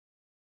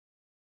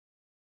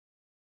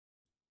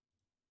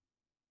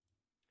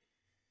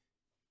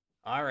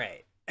All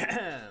right.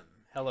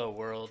 Hello,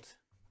 world.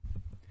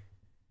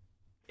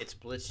 It's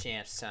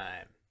BlitzChamps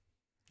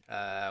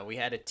time. We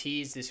had a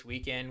tease this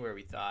weekend where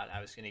we thought I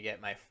was going to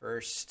get my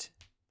first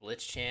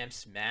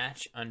BlitzChamps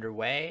match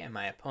underway, and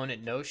my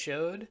opponent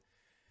no-showed.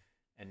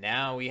 And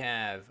now we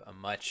have a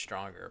much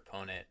stronger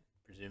opponent,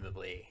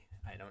 presumably.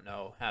 I don't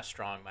know how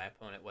strong my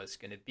opponent was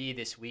going to be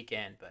this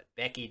weekend, but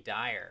Becky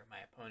Dyer, my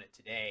opponent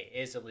today,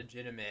 is a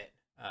legitimate,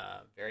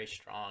 very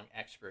strong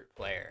expert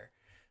player.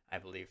 I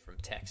believe from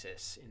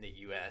Texas in the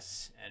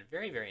U.S. and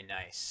very, very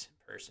nice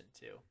person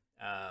too.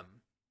 Um,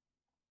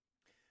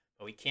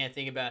 but we can't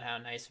think about how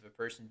nice of a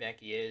person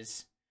Becky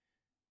is.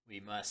 We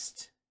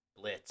must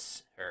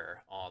blitz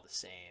her all the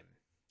same.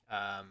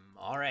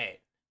 All right.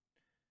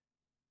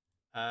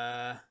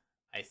 I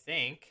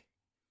think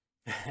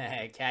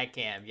cat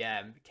cam.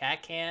 Yeah,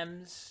 cat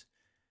cams.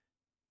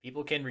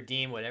 People can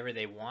redeem whatever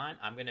they want.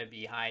 I'm gonna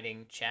be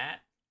hiding chat.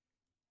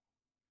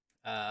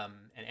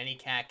 And any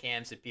cat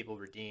cams that people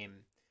redeem,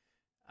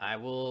 I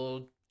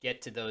will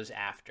get to those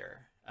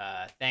after.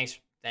 Thanks,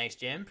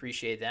 Jim.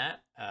 Appreciate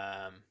that.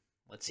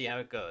 Let's see how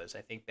it goes.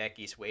 I think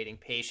Becky's waiting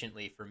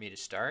patiently for me to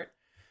start.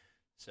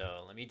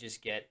 So let me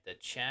just get the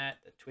chat,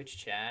 the Twitch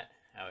chat.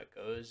 How it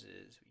goes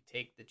is we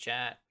take the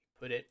chat,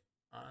 we put it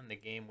on the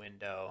game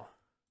window,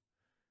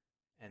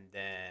 and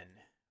then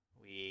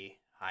we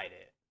hide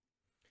it.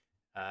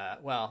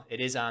 Well,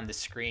 it is on the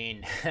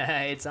screen.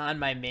 It's on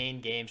my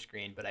main game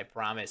screen, but I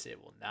promise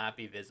it will not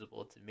be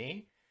visible to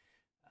me.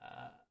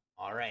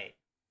 All right.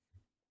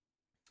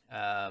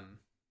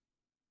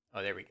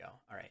 Oh, there we go.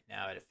 All right,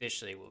 now it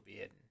officially will be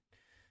hidden.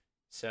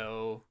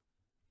 So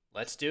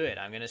let's do it.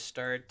 I'm going to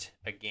start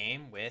a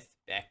game with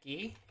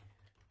Becky,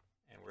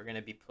 and we're going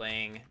to be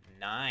playing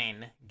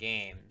 9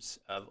 games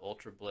of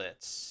Ultra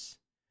Blitz.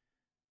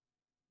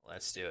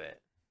 Let's do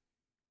it.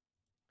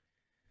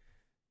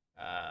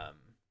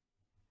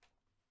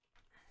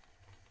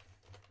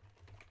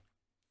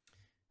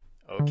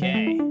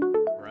 Okay,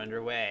 we're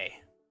underway.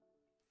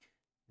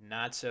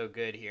 Not so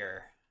good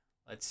here.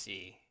 Let's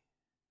see.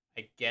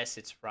 I guess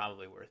it's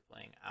probably worth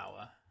playing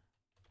Awa.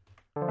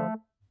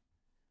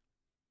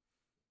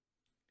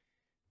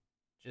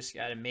 Just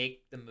got to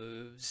make the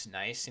moves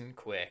nice and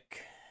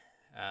quick.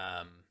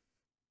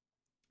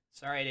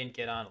 Sorry I didn't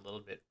get on a little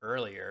bit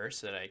earlier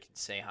so that I can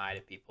say hi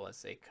to people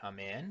as they come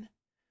in.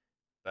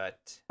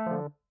 But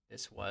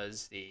this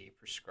was the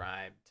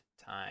prescribed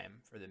time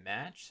for the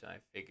match, so I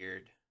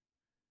figured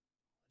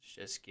let's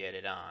just get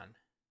it on.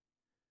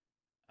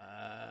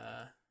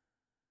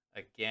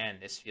 Again,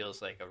 this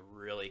feels like a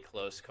really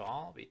close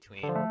call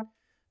between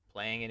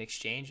playing and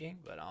exchanging,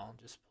 but I'll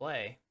just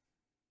play.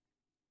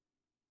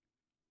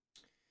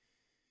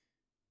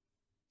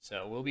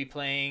 So we'll be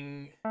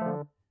playing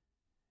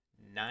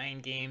 9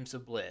 games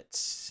of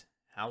Blitz.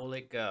 How will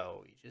it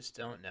go? You just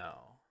don't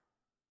know.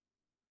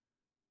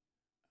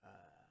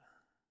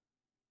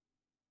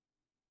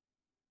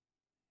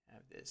 I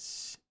have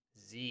this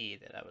Z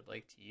that I would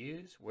like to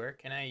use. Where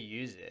can I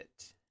use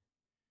it?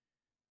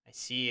 I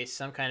see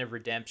some kind of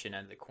redemption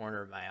under the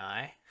corner of my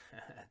eye.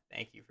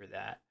 Thank you for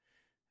that.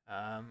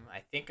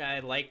 I think I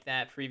liked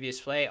that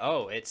previous play.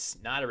 Oh, it's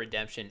not a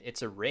redemption.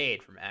 It's a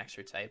raid from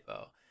Axer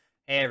Typo.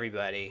 Hey,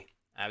 everybody.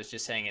 I was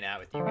just hanging out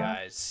with you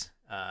guys.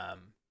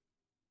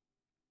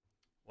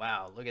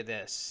 Wow, look at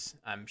this.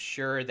 I'm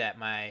sure that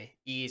my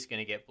E is going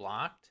to get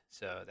blocked,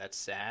 so that's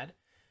sad.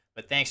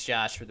 But thanks,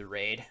 Josh, for the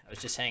raid. I was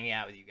just hanging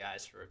out with you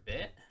guys for a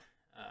bit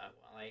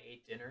while I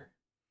ate dinner.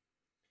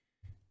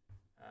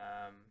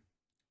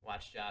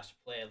 Watched Josh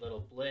play a little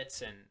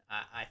Blitz, and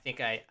I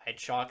think I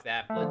chalk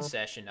that Blitz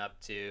session up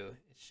to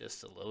it's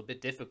just a little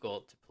bit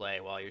difficult to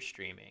play while you're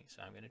streaming,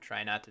 so I'm going to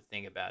try not to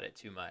think about it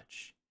too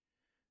much.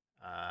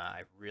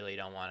 I really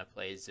don't want to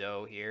play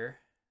Zoe here.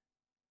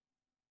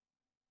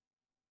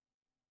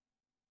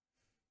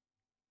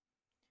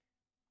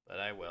 But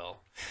I will.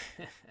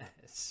 It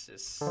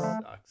just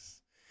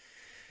sucks.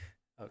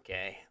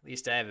 Okay, at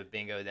least I have a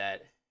bingo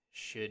that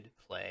should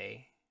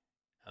play.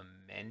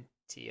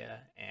 Amentia,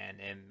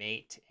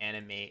 animate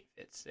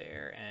fits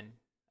there, and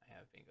I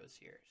have bingos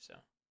here, so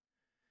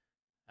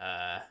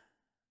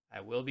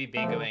I will be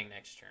bingoing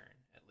next turn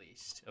at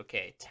least.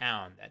 Okay,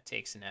 town, that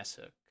takes an S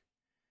hook.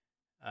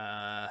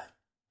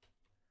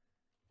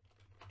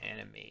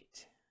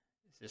 Animate.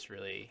 Is this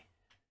really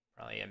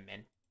probably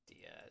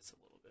Amentia? It's a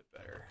little bit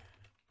better.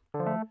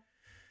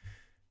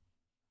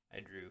 I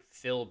drew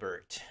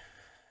Filbert.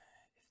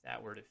 If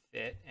that were to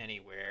fit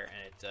anywhere,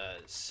 and it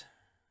does.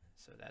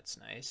 So that's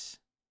nice.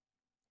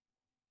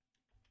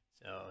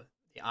 So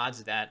the odds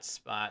of that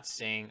spot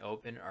staying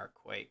open are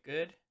quite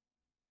good.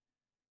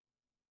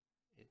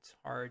 It's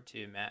hard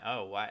to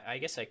oh, I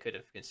guess I could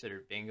have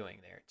considered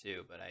bingoing there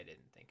too, but I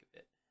didn't think of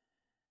it.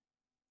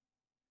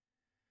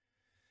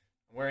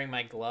 I'm wearing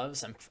my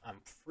gloves. I'm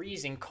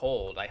freezing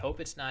cold. I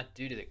hope it's not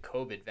due to the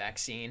COVID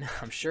vaccine.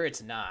 I'm sure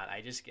it's not. I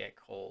just get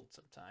cold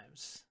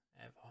sometimes.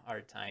 I have a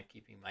hard time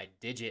keeping my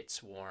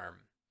digits warm.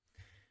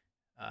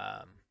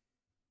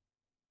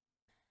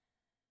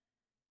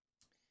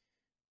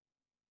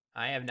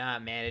 I have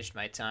not managed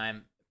my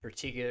time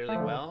particularly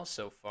well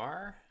so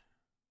far,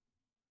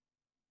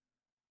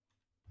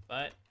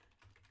 but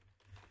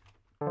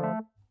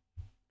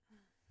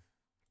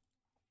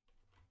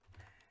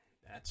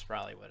that's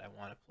probably what I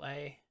want to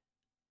play.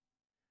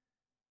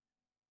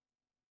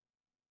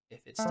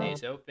 If it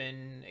stays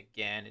open,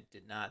 again, it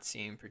did not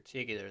seem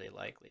particularly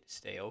likely to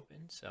stay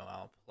open, so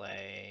I'll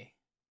play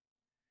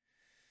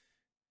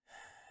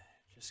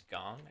just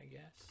gong, I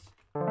guess.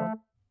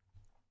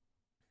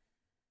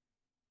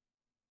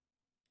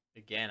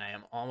 Again, I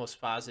am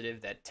almost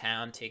positive that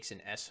town takes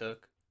an S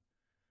hook,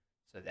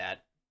 so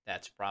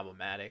that's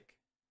problematic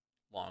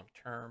long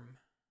term.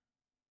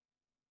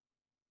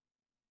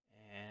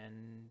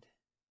 And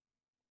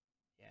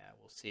yeah,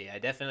 we'll see. I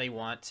definitely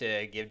want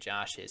to give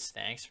Josh his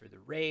thanks for the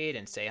raid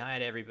and say hi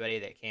to everybody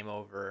that came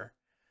over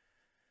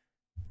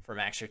from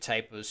Max Your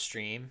Typo's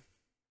stream,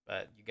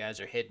 but you guys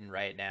are hidden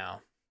right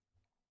now.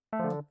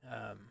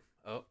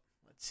 Oh,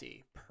 let's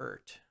see,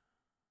 pert.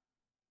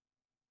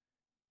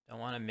 Don't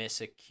want to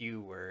miss a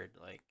Q word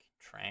like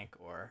trank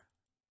or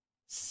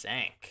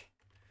sank.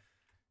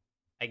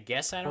 I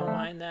guess I don't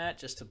mind that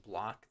just to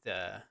block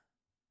this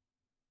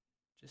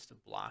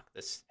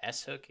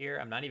S hook here.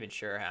 I'm not even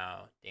sure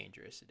how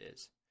dangerous it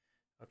is.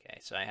 Okay,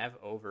 so I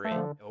have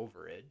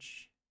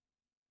overage.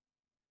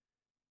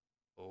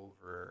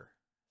 Over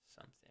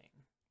something.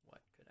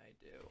 What could I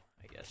do?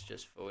 I guess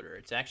just fodder.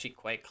 It's actually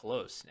quite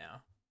close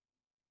now.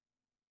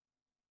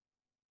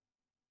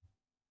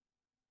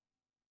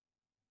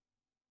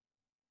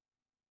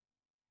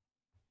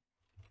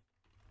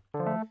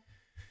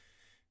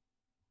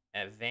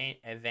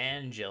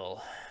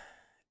 Evangel.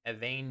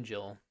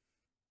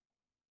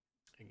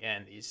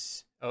 Again,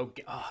 these... Oh,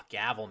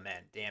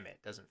 Gavelman. Damn it.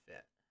 Doesn't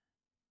fit.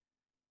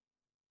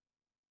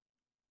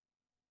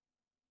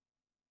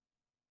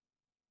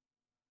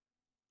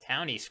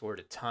 Townie scored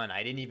a ton.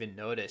 I didn't even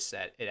notice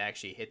that it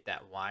actually hit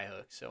that Y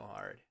hook so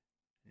hard.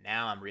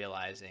 Now I'm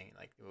realizing,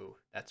 like, ooh,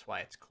 that's why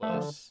it's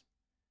close.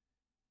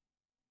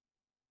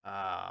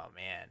 Oh,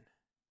 man.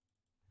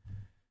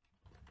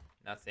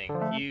 Nothing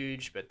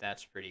huge, but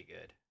that's pretty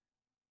good.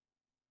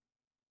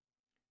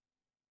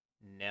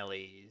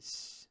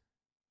 Nelly's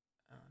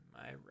on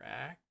my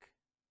rack.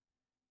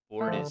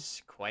 Board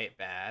is quite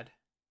bad.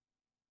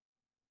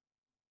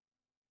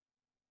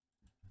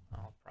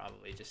 I'll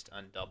probably just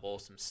undouble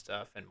some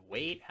stuff and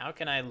wait. How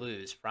can I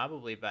lose?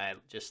 Probably by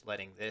just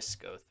letting this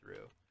go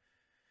through.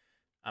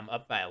 I'm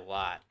up by a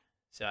lot,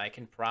 so I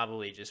can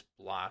probably just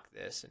block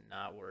this and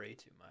not worry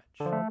too much.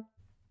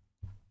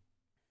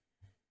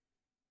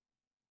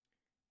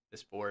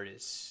 This board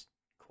is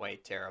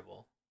quite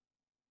terrible.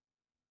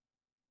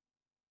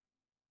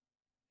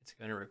 It's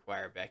going to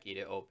require Becky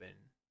to open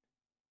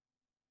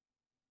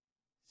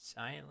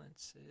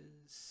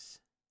silences.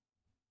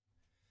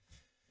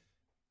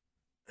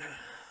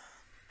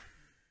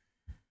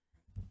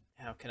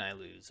 How can I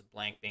lose? A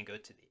blank bingo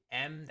to the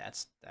M.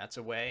 That's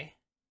a way.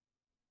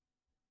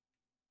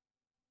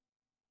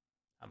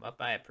 I'm up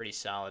by a pretty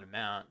solid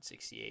amount,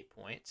 68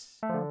 points.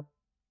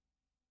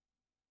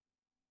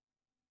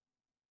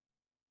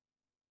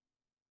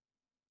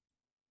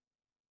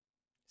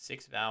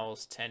 Six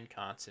vowels, 10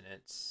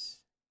 consonants.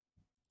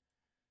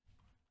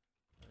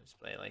 Let's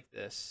play like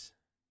this.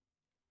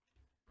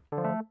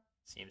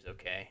 Seems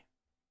okay.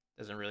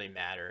 Doesn't really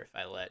matter if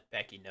I let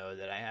Becky know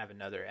that I have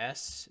another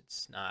S.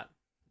 It's not,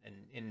 and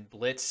in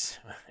Blitz,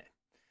 it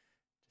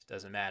just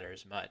doesn't matter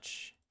as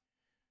much.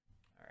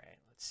 All right,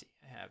 let's see.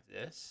 I have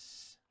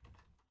this.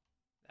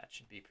 That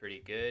should be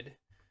pretty good.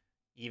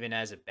 Even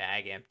as a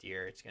bag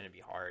emptier, it's going to be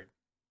hard.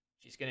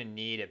 She's going to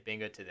need a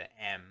bingo to the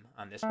M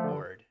on this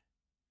board,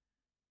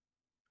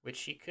 which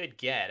she could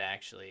get,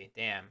 actually.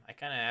 Damn, I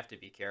kind of have to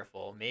be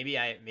careful. Maybe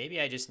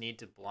I just need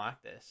to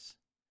block this.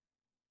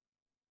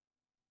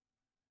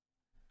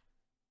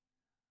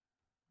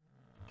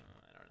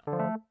 I don't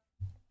know.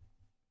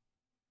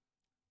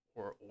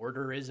 Or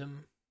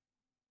orderism.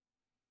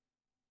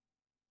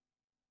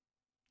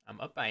 I'm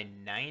up by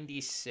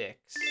 96.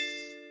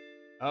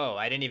 Oh,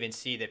 I didn't even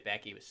see that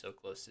Becky was so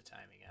close to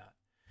timing out.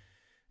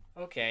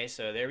 Okay,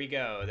 so there we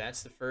go.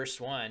 That's the first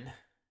one.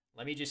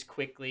 Let me just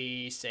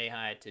quickly say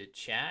hi to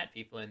chat.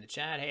 People in the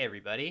chat. Hey,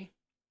 everybody.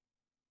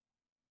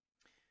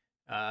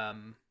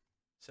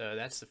 So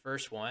that's the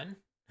first one.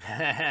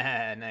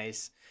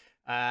 Nice.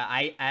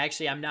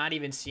 I'm not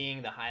even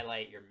seeing the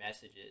highlight your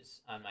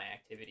messages on my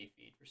activity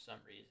feed for some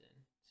reason.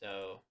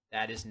 So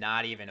that is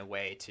not even a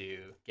way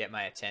to get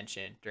my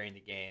attention during the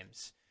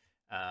games.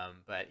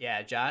 But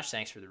yeah, Josh,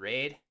 thanks for the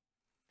raid.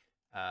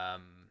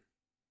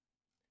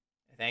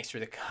 Thanks for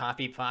the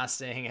copy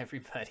pasting,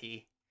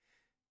 everybody.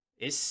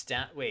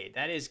 Wait,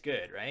 that is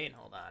good, right?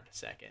 Hold on a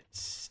second.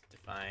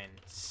 Define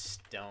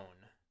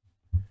stone.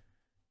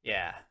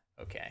 Yeah,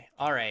 okay.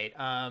 All right.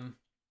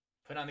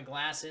 Put on the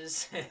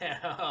glasses.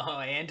 Oh,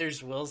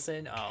 Anders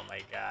Wilson. Oh my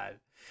God.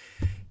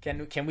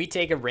 Can we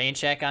take a rain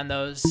check on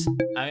those?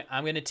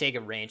 I'm gonna take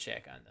a rain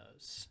check on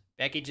those.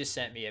 Becky just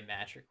sent me a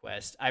match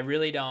request. I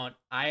really don't.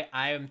 I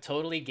am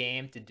totally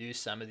game to do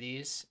some of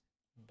these,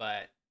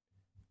 but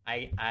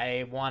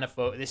I want to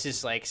vote. This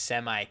is like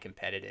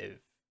semi-competitive,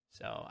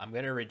 so I'm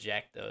gonna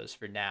reject those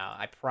for now.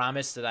 I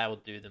promise that I will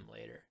do them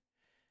later.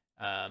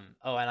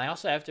 Oh, and I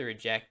also have to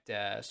reject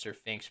Sir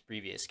Fink's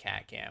previous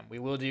cat cam. We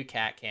will do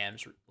cat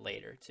cams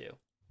later too.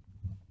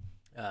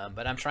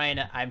 But I'm trying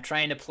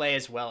to play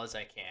as well as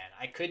I can.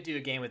 I could do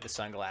a game with the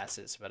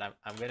sunglasses, but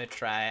I'm gonna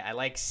try. I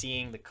like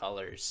seeing the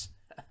colors.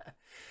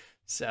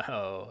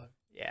 So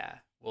yeah,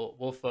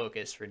 we'll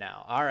focus for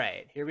now. All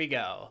right, here we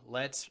go.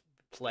 Let's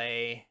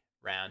play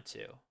round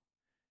 2.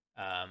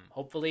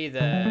 Hopefully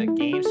the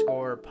game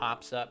score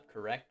pops up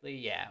correctly.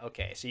 Yeah,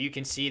 okay. So you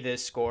can see the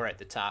score at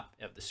the top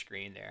of the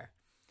screen there.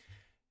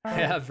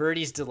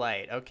 Verdi's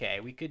Delight. Okay,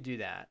 we could do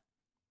that.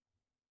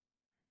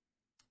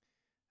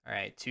 All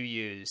right, 2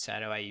 U's. How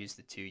do I use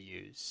the 2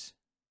 U's?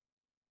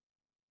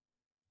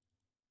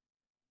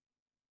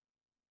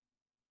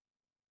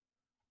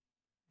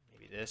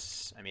 Maybe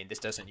this. I mean, this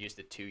doesn't use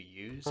the 2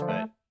 U's,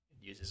 but it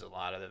uses a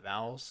lot of the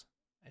vowels.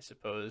 I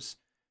suppose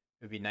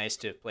it would be nice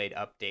to have played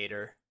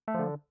Updater.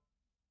 What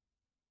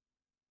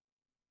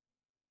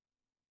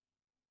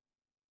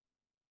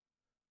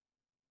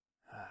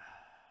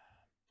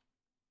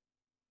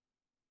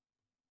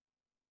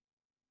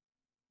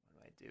do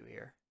I do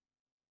here?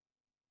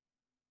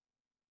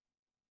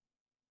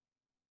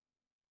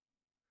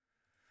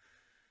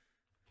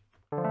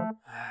 I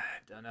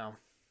don't know.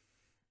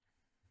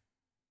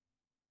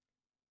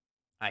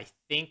 I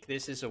think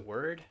this is a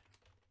word.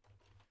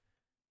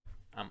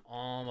 I'm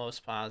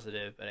almost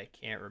positive, but I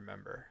can't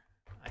remember.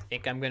 I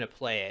think I'm going to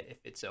play it if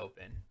it's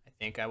open. I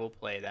think I will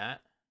play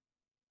that.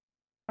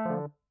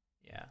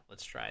 Yeah,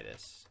 let's try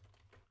this.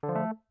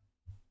 I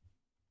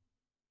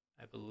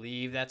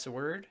believe that's a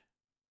word.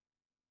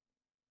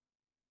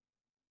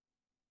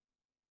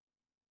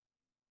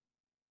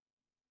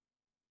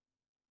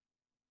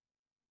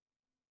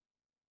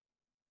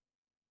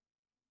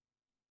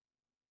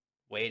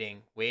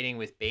 Waiting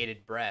with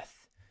bated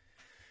breath.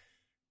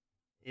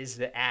 Is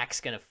the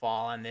axe going to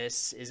fall on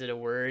this? Is it a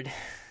word?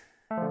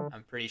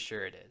 I'm pretty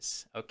sure it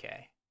is.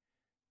 Okay.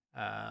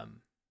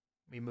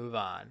 We move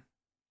on.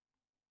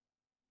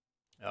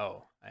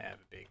 Oh, I have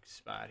a big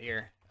spot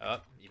here.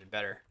 Oh, even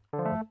better.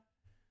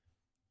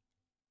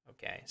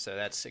 Okay, so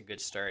that's a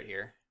good start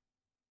here.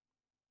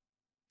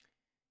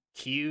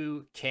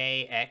 QKXV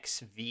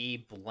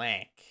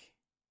blank.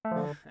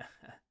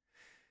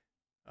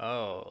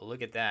 Oh,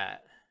 look at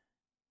that.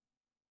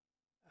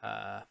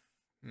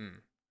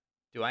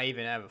 Do I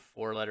even have a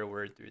 4-letter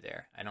word through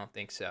there? I don't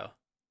think so.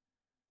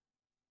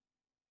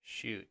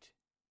 Shoot.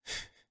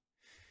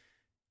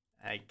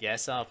 I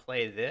guess I'll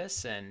play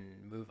this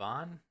and move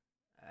on.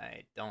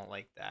 I don't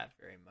like that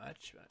very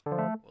much,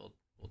 but we'll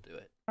do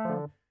it.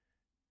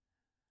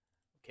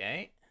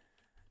 Okay.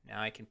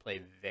 Now I can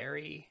play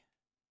very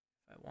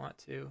if I want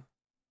to.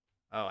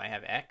 Oh, I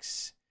have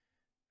X.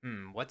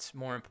 What's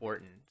more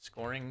important?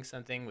 Scoring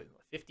something with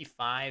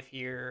 55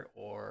 here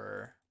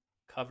or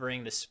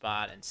covering the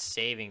spot and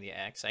saving the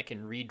X? I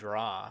can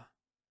redraw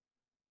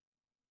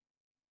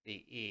the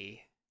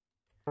E.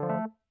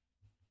 Okay,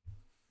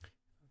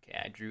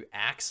 I drew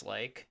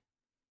axe-like.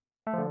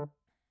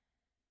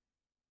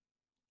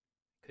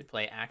 Could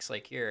play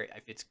axe-like here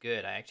if it's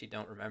good. I actually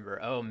don't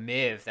remember. Oh,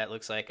 Miv. That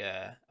looks like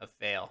a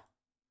fail.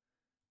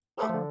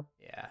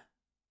 Yeah.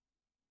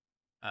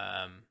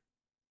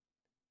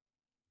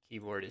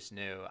 Keyboard is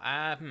new.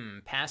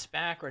 Pass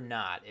back or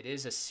not? It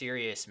is a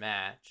serious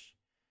match.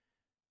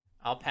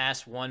 I'll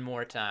pass one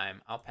more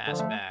time. I'll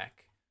pass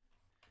back.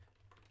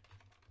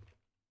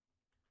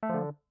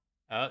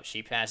 Oh,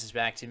 she passes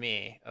back to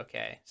me.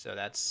 Okay, so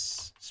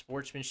that's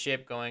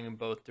sportsmanship going in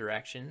both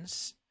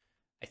directions.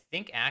 I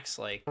think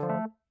axe-like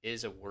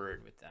is a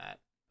word with that,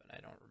 but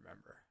I don't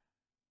remember.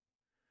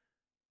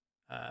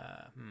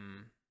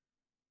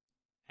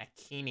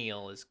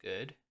 Acenial is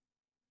good.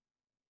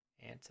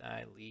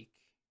 Anti-leak.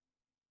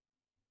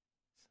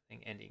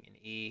 Something ending in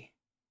E.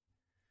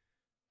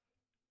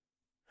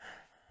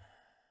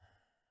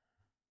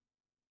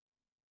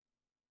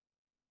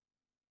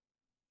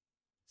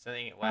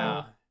 Something,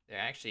 wow. They're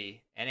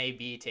actually,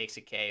 NAB takes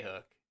a K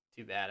hook.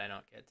 Too bad I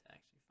don't get to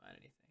actually find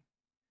anything.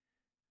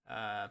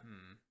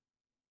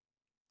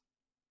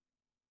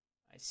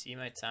 I see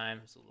my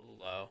time is a little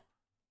low.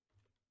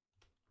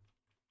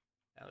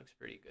 That looks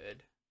pretty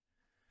good.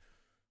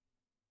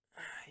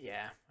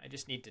 Yeah, I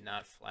just need to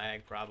not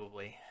flag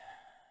probably.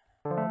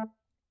 Alright,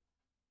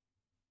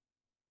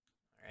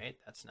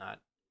 that's not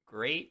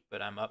great,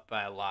 but I'm up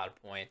by a lot of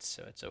points,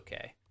 so it's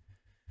okay.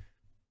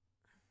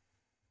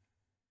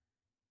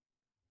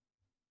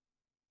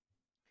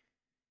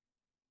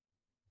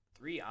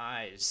 Three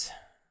eyes.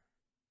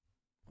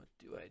 What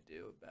do I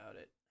do about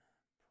it?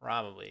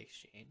 Probably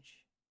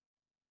exchange.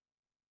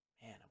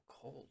 Man, I'm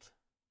cold.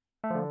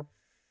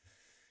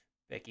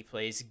 Becky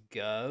plays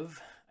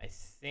Gov. I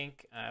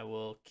think I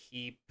will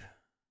keep...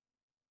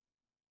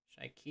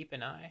 Should I keep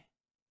an eye?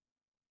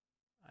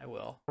 I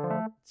will.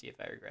 Let's see if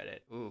I regret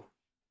it. Ooh.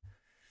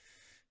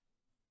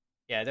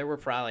 Yeah, there were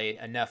probably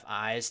enough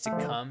eyes to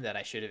come that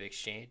I should have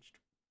exchanged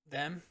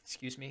them.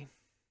 Excuse me.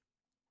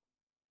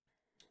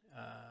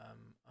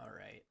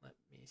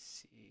 me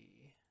see.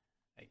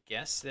 I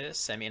guess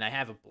this. I mean, I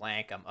have a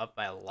blank. I'm up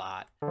by a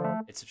lot.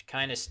 It's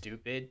kind of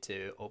stupid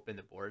to open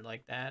the board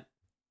like that,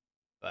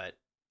 but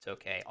it's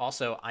okay.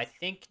 Also, I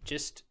think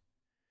just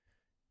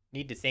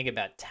need to think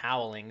about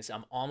towelings.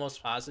 I'm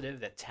almost positive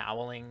that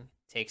toweling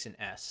takes an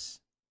S.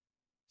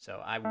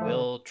 So I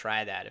will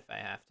try that if I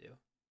have to.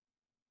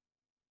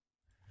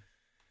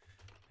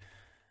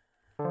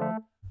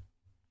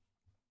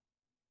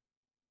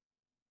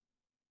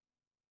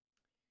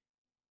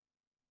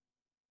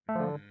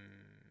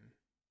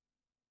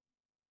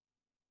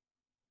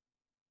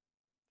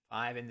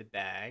 Five in the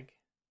bag.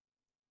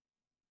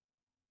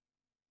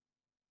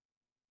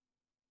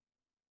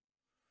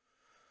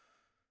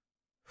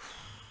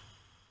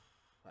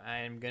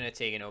 I'm going to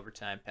take an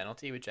overtime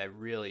penalty, which I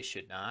really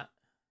should not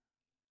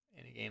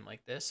in a game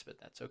like this, but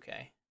that's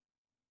okay.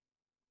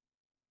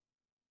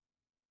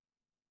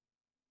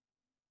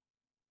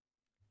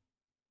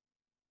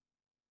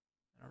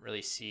 I don't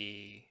really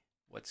see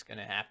what's going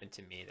to happen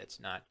to me that's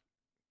not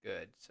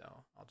good, so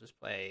I'll just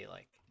play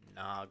like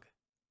Nog.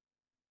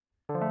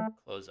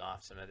 Close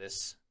off some of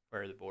this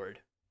part of the board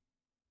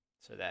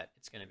so that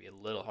it's going to be a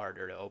little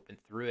harder to open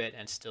through it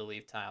and still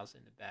leave tiles in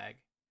the bag.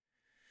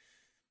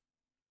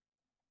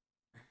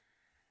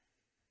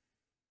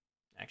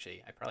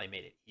 Actually, I probably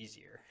made it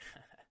easier.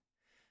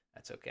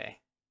 That's okay.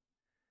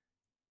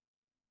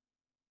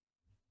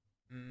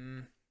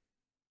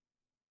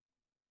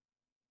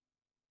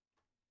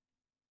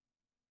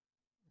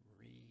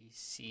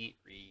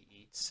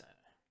 Reseats.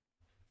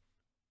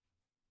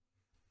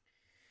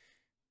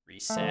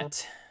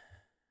 Reset.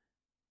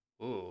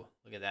 Ooh,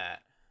 look at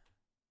that.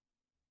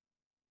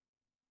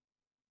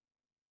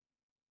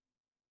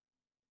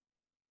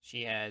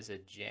 She has a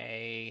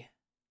J.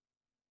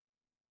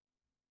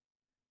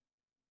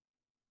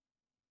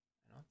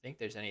 I don't think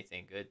there's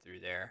anything good through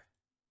there.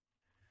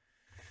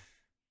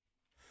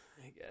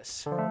 I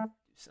guess do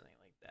something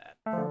like that.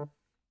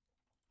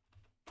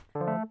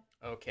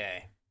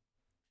 Okay.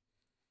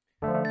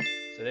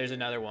 So there's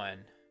another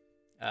one.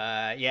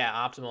 Yeah,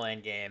 optimal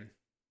endgame.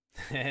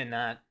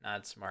 not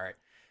smart.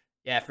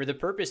 Yeah, for the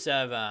purpose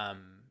of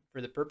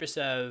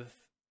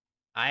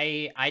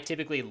I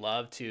typically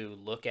love to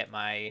look at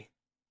my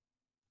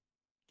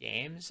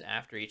games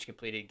after each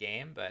completed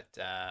game, but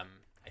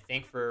I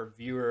think for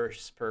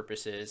viewers'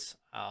 purposes,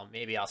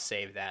 maybe I'll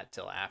save that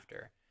till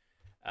after.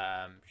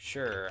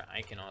 Sure,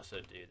 I can also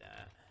do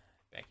that.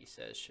 Becky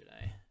says, should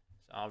I?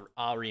 So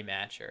I'll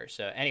rematch her.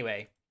 So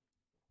anyway,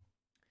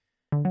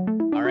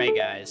 all right,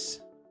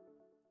 guys.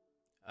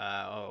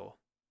 Oh,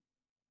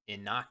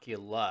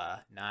 inocula,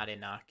 not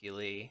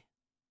inoculi.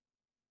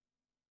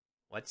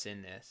 What's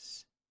in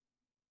this?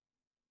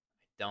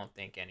 I don't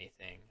think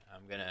anything.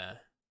 I'm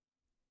gonna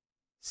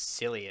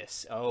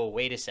Cilius. Oh,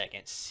 wait a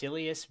second.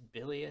 Cilius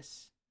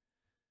bilious?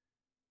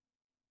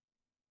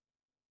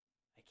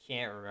 I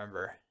can't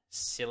remember.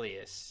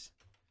 Cilius.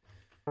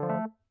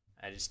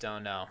 I just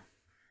don't know.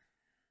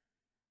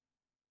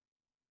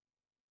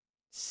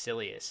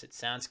 Cilius. It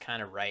sounds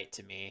kind of right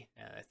to me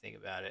now that I think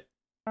about it.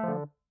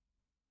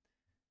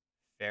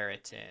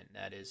 Ferritin.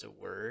 That is a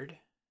word.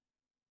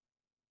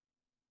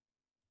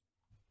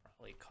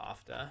 Probably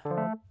kofta.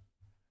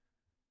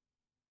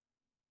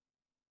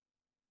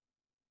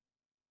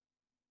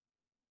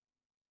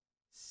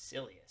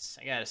 Cilius.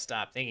 I gotta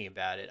stop thinking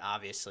about it.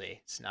 Obviously,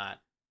 it's not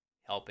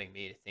helping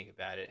me to think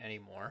about it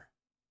anymore.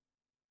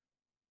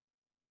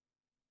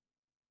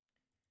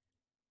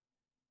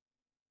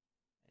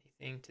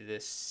 Anything to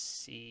this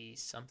C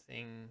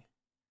something? I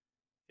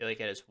feel like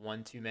it has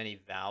one too many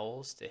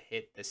vowels to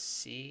hit the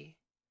C.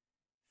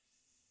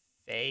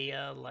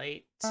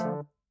 Phaelite. It's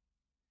a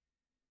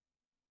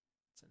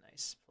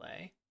nice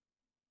play.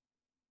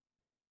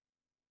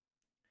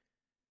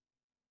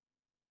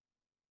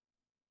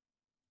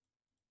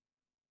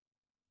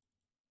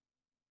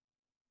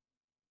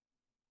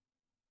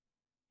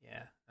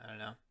 Yeah, I don't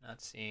know.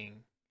 Not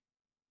seeing.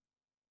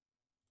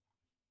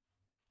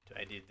 Do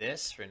I do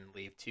this and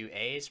leave two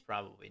A's?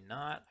 Probably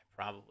not.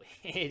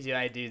 Do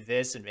I do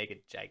this and make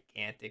a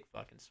gigantic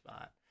fucking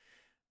spot?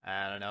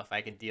 I don't know if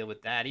I can deal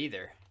with that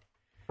either.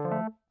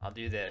 I'll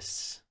do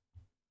this.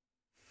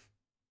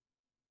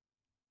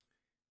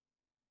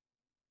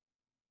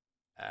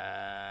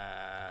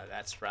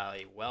 That's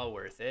probably well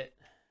worth it.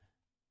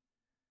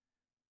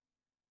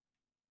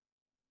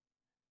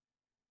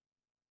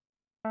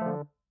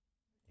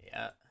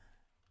 Yeah.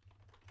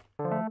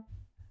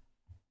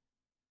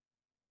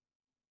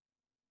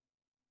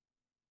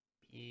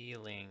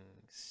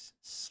 Feelings.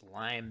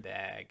 Slime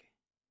bag.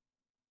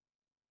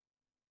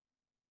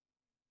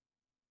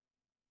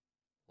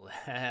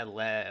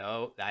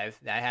 Oh, I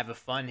have a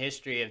fun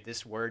history of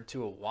this word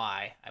to a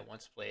Y. I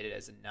once played it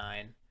as a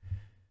 9.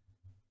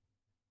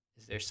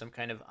 Is there some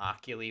kind of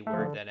oculi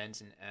word that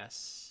ends in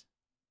S?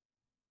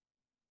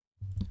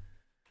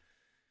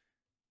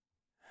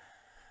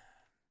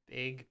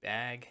 Big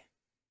bag.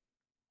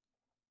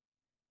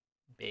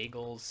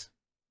 Bagels.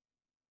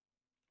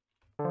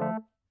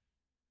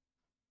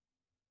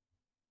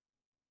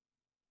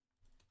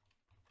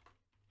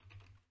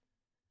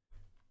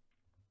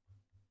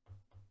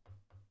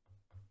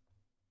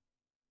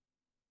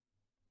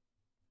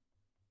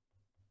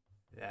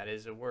 That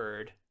is a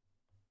word,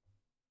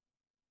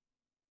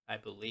 I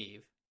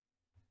believe.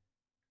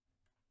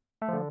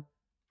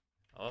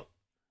 Oh,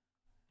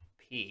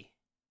 P.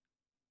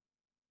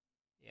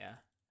 Yeah.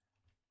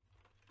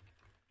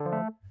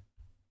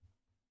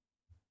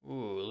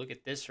 Ooh, look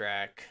at this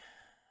rack.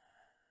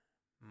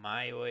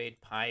 Myoid,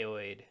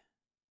 pyoid,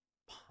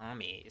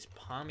 pommy. Is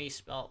pommy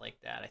spelled like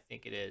that? I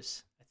think it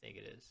is. I think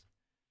it is.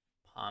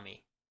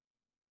 Pommy.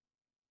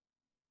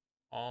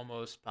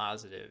 Almost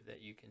positive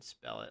that you can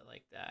spell it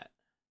like that.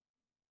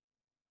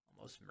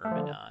 Almost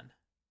Myrmidon.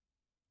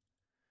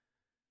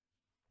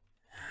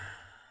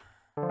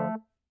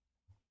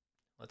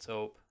 Let's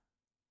hope.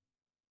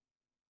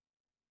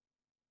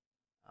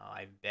 Oh,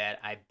 I bet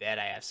I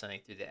have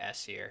something through the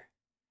S here.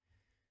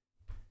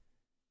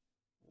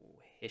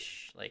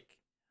 Hish, like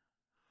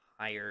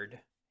hired,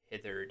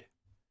 hithered.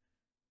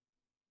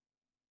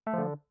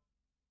 I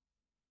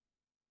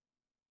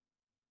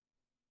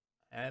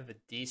have a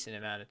decent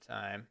amount of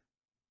time.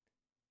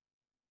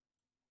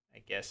 I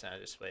guess I'll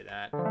just play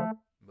that.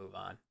 Move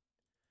on.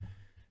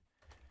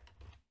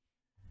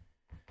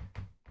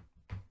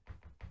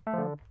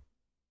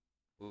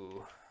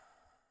 Ooh.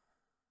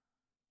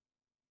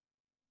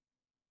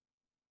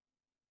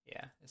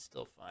 Yeah, it's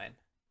still fine.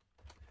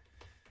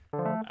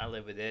 I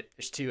live with it.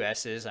 There's 2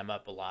 S's. I'm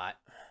up a lot.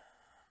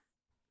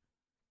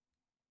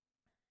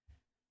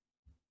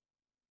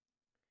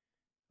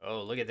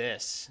 Oh, look at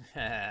this.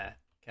 Can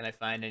I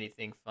find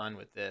anything fun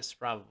with this?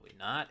 Probably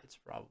not. It's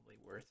probably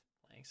worth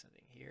playing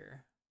something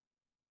here.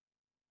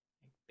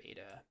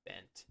 Beta,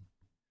 bent.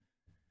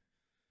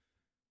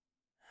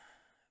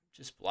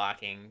 Just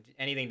blocking.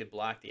 Anything to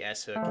block the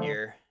S hook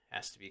here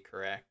has to be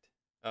correct.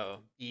 Oh,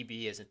 EB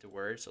isn't a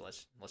word, so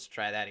let's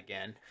try that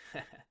again.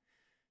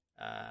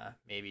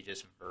 Maybe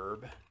just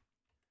verb.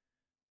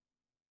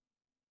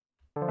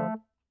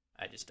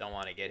 I just don't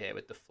want to get hit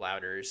with the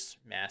Flouter's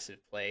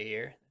massive play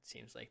here. It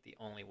seems like the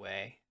only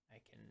way I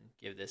can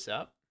give this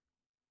up.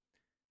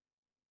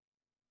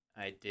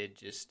 I did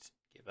just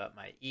give up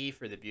my E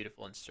for the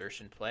beautiful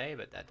insertion play,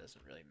 but that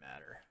doesn't really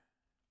matter.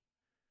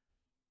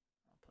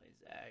 I'll play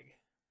Zag.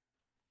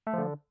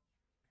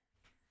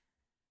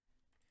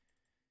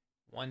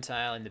 1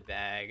 tile in the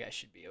bag. I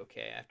should be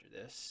okay after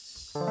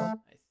this, I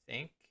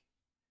think.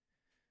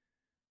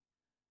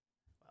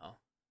 Well,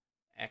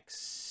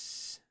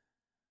 X.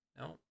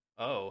 No.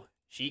 Oh,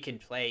 she can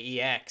play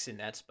EX in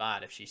that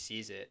spot if she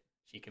sees it.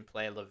 She can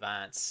play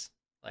Levance,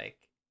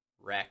 like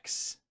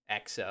Rex,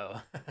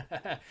 EXO.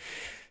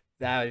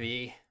 that would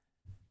be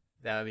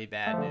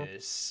bad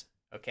news.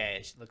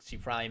 Okay, she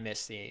probably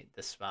missed the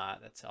spot.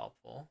 That's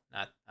helpful.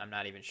 I'm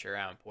not even sure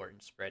how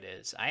important spread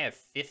is. I have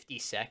 50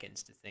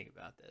 seconds to think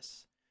about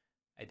this.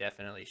 I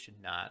definitely should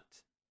not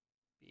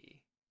be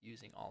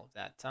using all of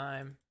that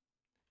time.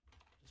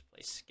 Just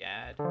play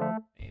SCAD,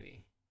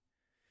 maybe.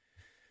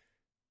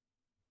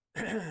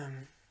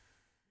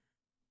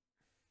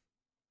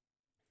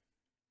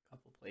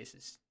 Couple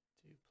places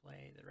to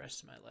play the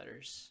rest of my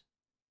letters.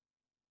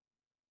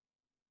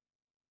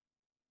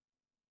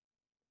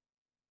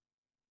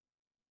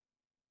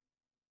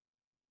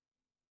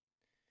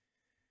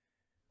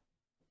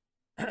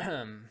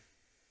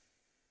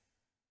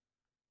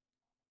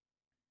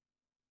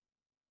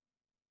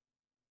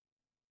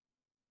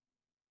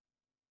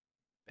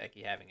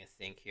 Becky having a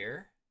think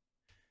here.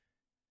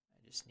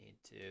 I just need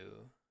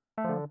to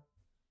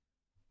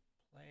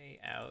play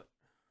out,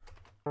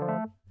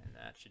 and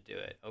that should do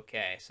it.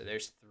 Okay, so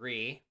there's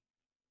 3.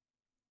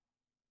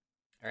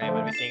 All right, what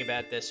do we think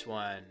about this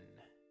one?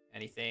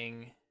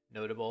 Anything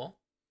notable?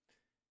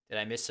 Did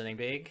I miss something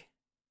big?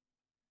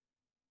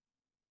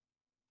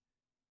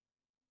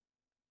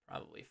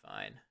 Probably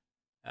fine.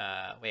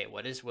 Wait,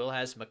 what is Will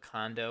has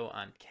Macondo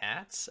on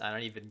cats? I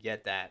don't even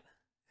get that.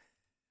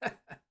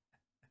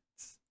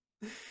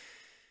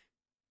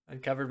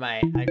 Uncovered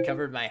my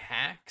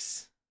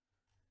hacks.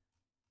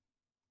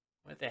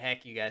 What the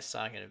heck are you guys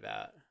talking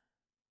about?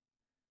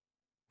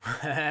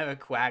 I have a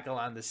quackle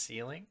on the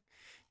ceiling.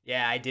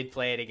 Yeah, I did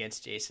play it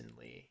against Jason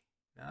Lee.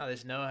 No,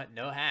 there's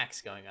no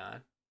hacks going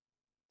on.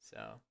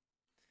 So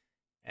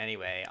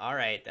anyway, all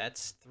right,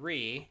 that's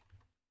 3.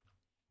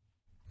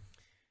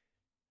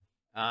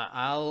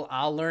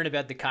 I'll learn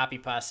about the copy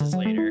pastas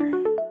later.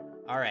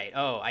 All right.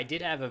 Oh, I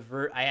did have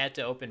I had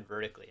to open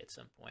vertically at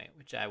some point,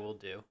 which I will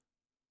do.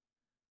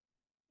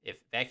 If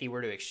Becky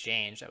were to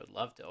exchange, I would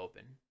love to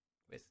open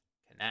with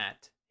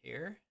Kanat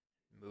here.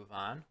 Move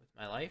on with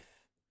my life.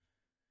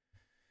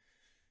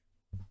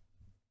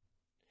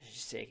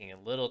 She's taking a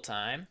little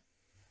time.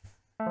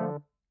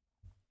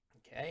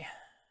 Okay. I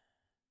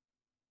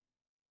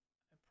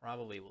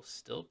probably will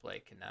still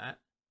play Kanat.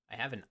 I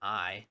have an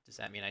I. Does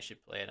that mean I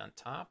should play it on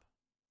top?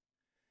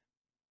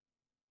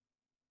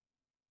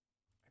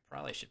 I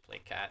probably should play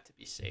Cat to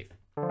be safe.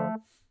 There's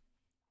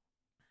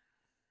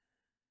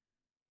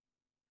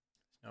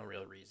no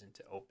real reason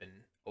to open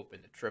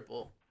the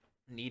triple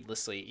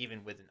needlessly,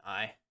 even with an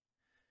I.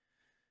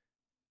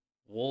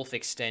 Wolf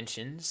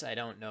extensions, I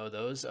don't know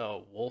those.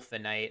 Oh,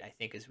 Wolfenite, I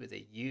think is with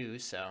a U,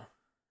 so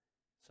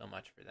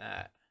much for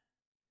that.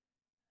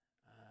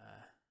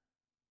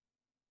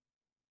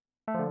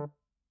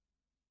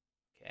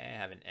 Okay, I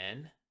have an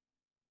N.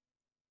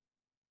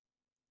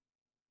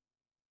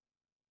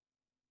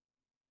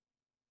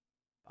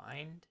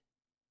 Bind,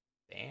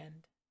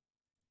 band,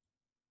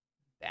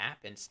 BAP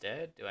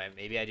instead.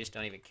 Maybe I just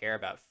don't even care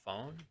about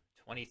phone.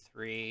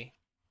 23,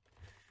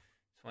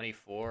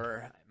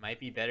 24. It might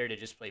be better to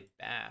just play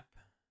BAP.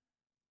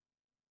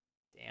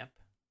 Damp.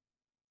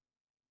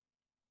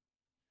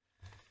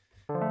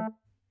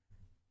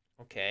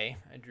 Okay,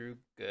 I drew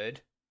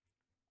good.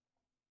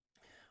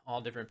 All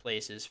different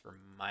places for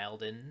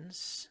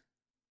Mildens.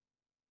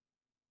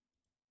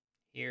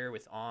 Here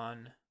with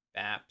on,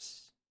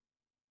 BAPs.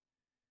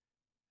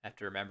 I have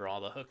to remember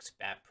all the hooks.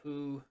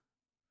 BAPoo.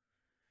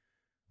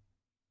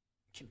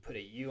 Can put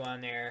a U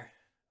on there,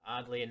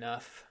 oddly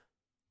enough.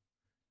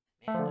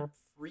 Man, I'm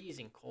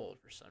freezing cold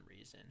for some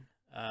reason.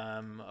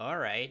 All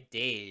right,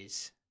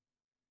 days.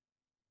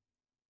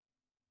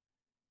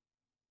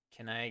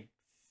 Can I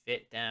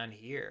fit down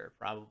here?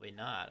 Probably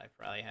not. I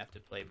probably have to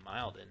play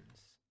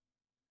Mildens.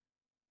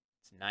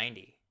 It's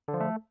 90.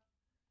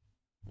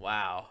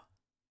 Wow.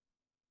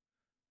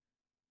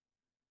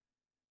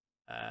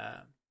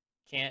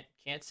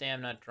 Can't say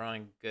I'm not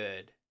drawing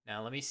good.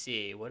 Now let me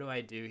see. What do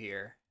I do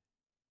here?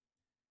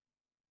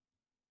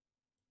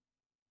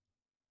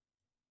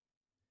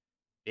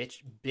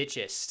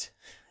 Bitchest.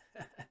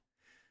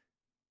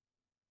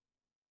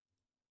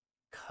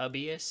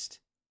 Cubbiest.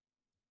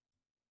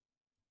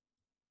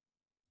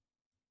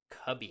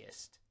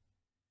 Cubbiest.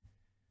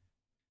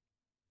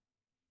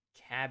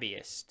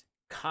 Cabbiest.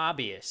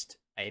 Cobbiest.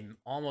 I'm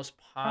almost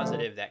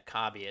positive that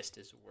cobbiest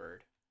is a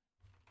word.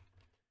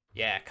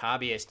 Yeah,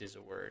 cobbyist is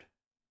a word.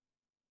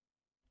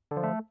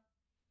 There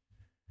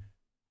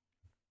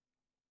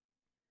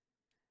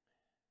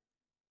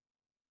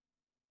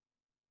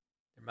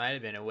might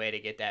have been a way to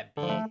get that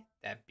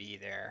B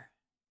there.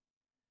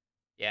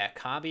 Yeah,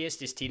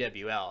 cobbyist is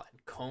TWL,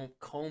 and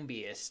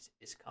combiest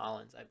is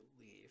Collins, I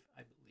believe.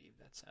 I believe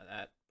that's how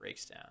that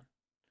breaks down.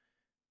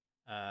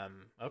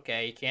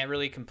 Okay, you can't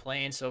really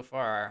complain so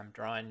far. I'm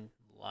drawing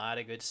a lot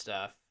of good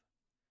stuff.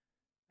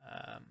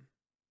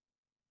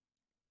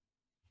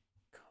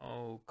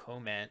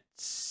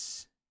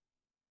 Comments.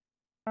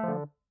 I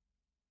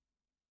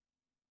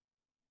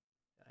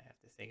have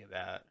to think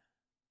about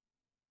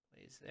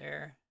plays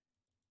there.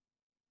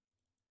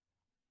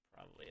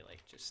 Probably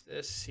like just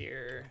this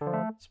here.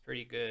 It's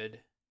pretty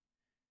good.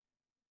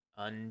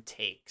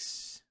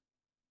 Untakes.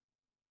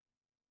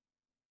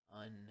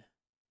 Unstake.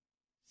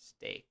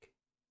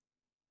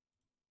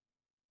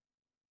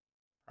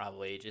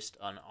 Probably just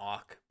an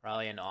awk.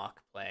 Probably an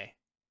awk play,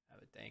 I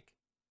would think.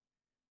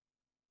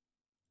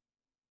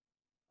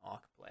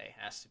 Awk play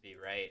has to be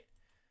right.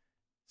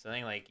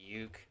 Something like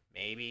uke,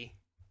 maybe.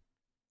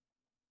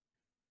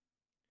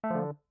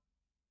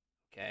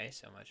 Okay,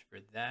 so much for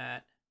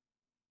that.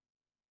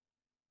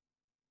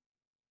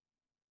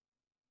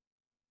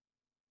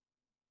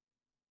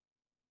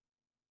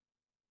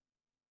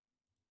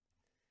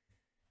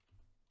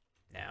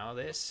 Now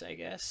this, I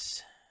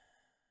guess.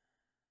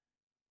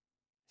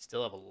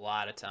 Still have a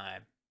lot of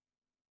time.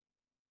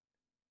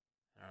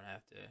 I don't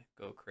have to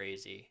go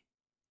crazy.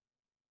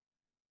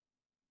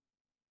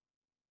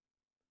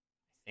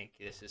 I think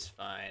this is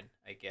fine,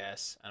 I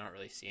guess. I don't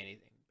really see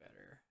anything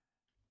better.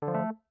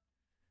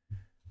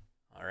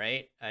 All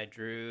right, I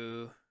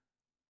drew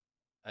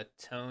a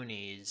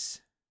Tony's.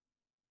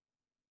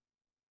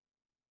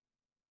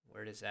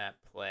 Where does that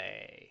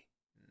play?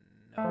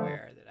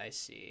 Nowhere that I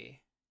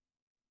see.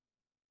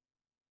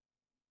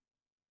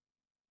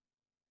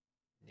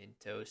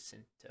 Ninto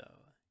Cinto.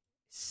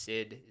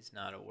 Sid is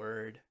not a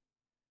word.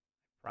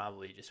 I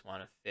probably just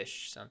want to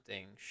fish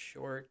something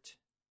short.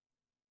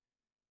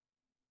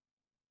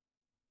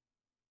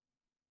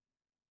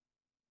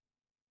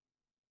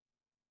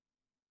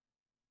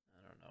 I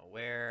don't know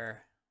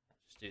where.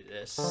 Let's do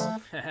this.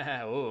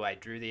 Oh, I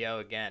drew the O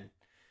again.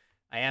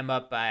 I am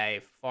up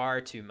by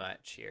far too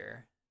much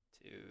here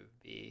to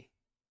be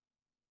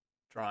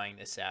drawing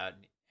this out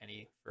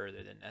any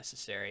further than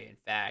necessary. In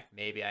fact,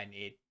 maybe I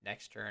need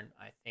next turn.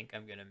 I think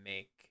I'm going to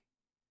make...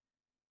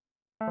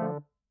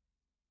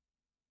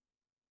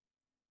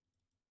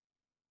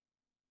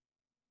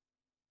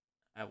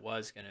 I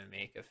was going to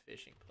make a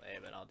fishing play,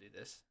 but I'll do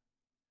this.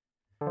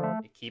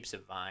 It keeps a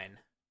vine.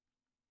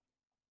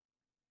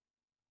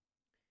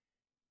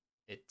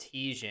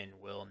 Etesian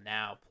will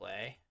now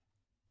play.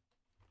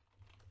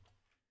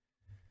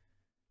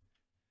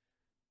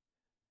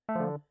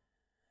 And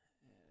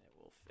it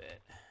will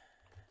fit.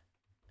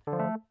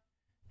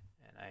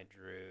 And I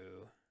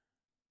drew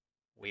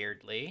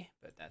weirdly,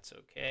 but that's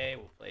okay.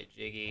 We'll play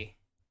Jiggy.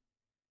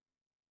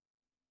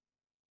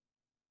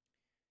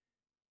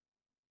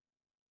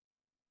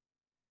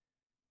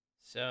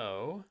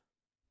 So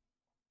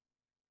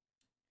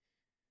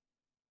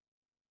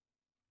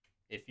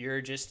if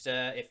you're just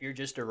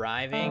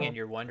arriving and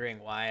you're wondering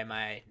why am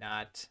I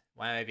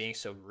being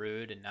so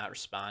rude and not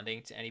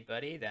responding to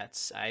anybody,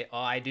 that's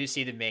I do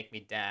see the make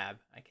me dab.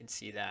 I can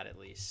see that at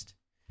least.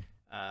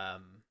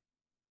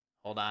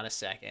 Hold on a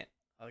second.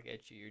 I'll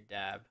get you your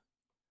dab.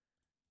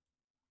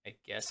 I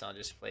guess I'll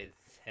just play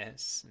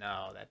this.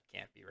 No, that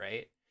can't be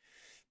right.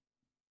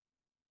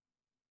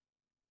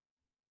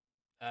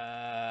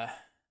 I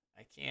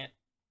can't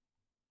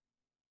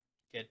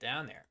get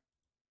down there.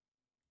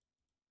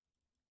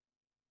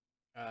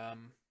 All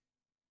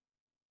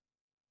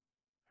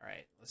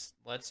right,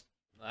 let's.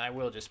 I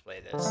will just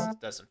play this. It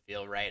doesn't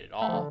feel right at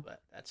all,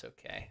 but that's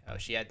okay. Oh,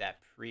 she had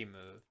that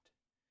pre-moved.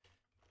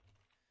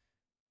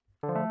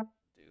 Do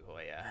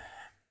Hoya.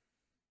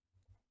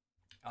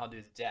 I'll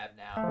do the dab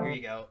now. Here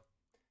you go.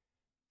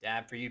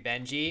 Dab for you,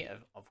 Benji.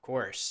 Of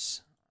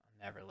course. I'll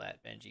never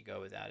let Benji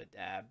go without a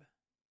dab.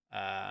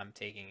 I'm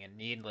taking a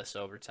needless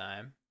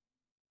overtime.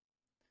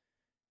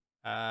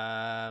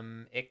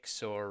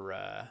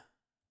 Ixora.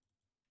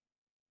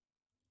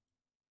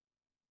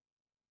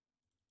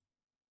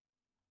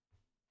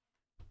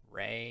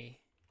 Ray.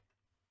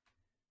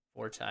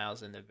 4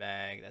 tiles in the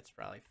bag. That's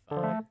probably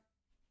fine. I'm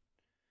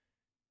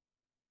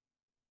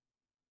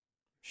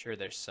sure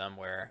there's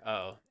somewhere.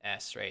 Oh,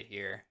 S right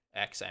here.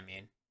 X, I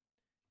mean.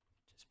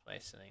 Just play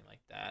something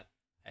like that.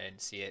 I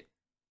didn't see it.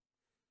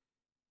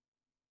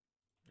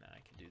 Now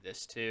I can do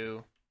this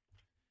too.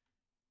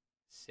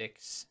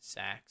 6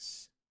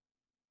 sacks.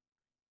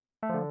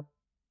 Yeah, I'll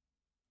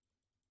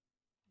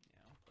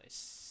play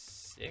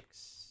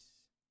 6.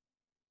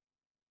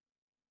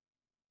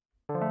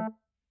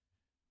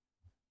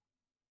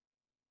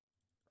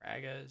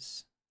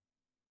 Ragas.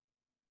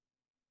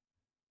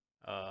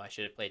 Oh, I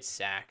should have played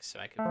sacks so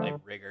I could play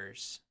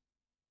riggers.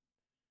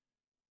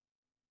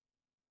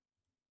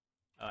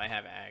 Oh, I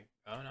have ag.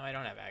 Oh no, I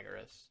don't have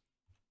Agarus.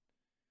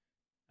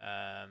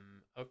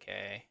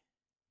 Okay.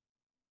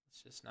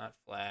 Let's just not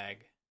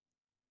flag.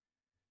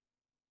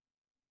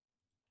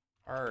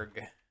 Arg.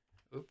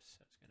 Oops,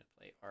 I was gonna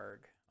play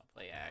Arg. I'll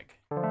play Ag.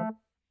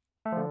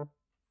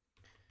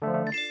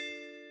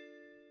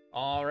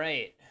 All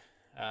right.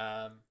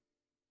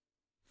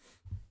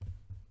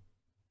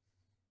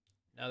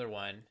 Another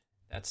one.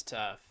 That's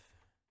tough.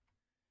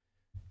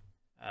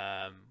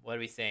 What do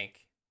we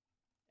think?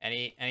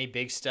 Any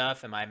big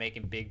stuff? Am I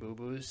making big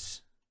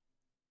boo-boos?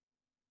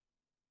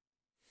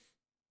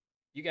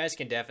 You guys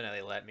can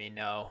definitely let me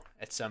know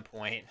at some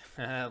point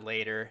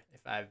later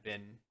if I've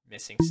been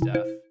missing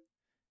stuff.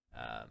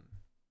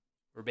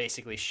 We're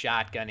basically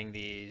shotgunning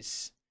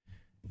these.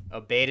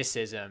 Oh,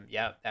 betacism.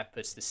 Yep, that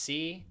puts the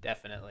C.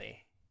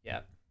 Definitely.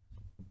 Yep,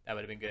 that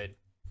would have been good.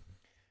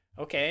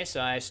 Okay,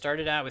 so I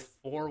started out with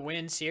 4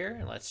 wins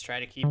here. Let's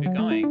try to keep it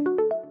going.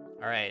 All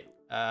right.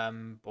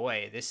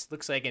 Boy, this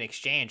looks like an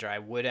exchange, or I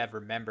would have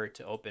remembered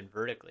to open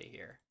vertically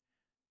here.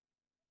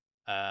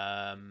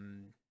 I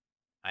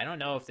don't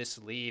know if this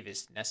leave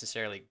is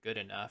necessarily good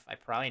enough. I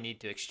probably need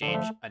to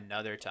exchange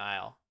another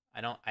tile. I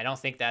don't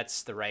think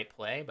that's the right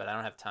play, but I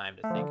don't have time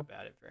to think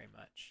about it very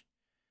much.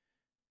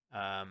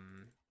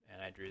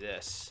 And I drew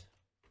this.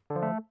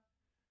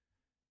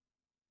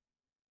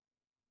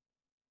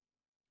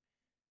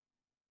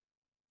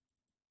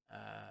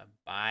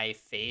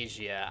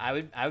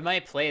 Biphasia. I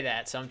might play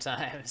that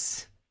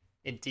sometimes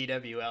in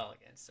TWL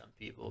against some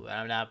people, but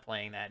I'm not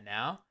playing that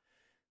now.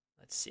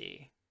 Let's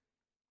see.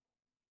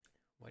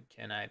 What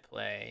can I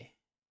play?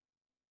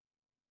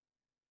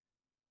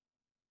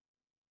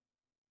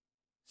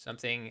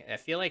 Something, I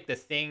feel like the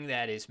thing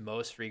that is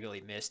most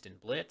frequently missed in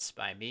Blitz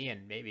by me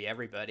and maybe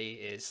everybody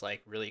is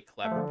like really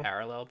clever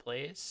parallel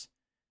plays.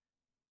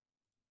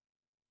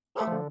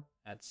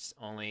 That's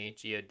only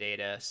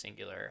geodata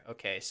singular.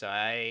 Okay, so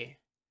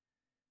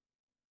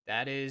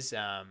that is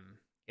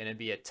gonna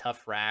be a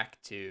tough rack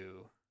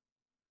to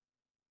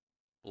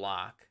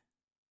block.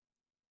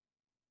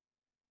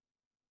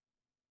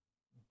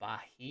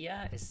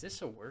 Bahia? Is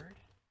this a word?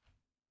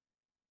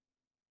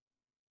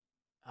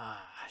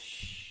 Ah,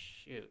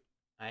 shoot.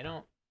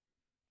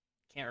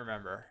 Can't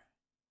remember.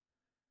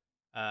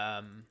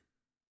 Why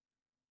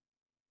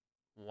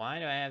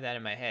do I have that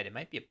in my head? It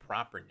might be a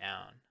proper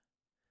noun.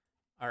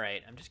 All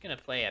right, I'm just going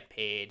to play a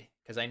paid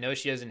because I know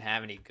she doesn't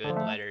have any good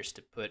letters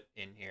to put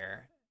in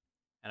here.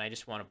 And I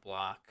just want to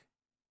block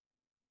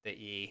the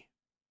E,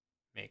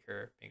 make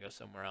her go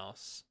somewhere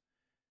else.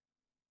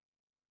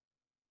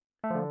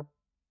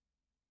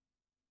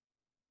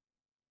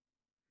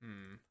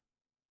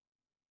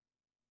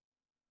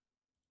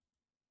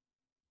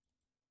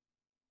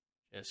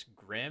 Just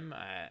grim.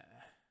 I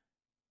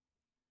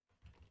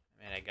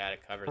mean, I gotta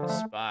cover the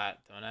spot,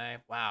 don't I?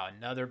 Wow,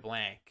 another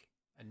blank.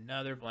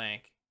 Another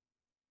blank.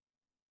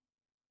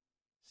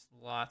 There's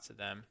lots of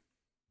them.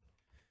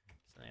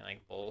 Something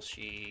like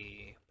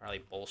bullshit,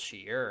 probably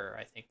bullshier.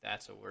 I think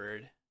that's a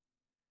word.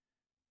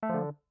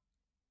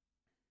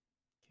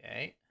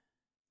 Okay.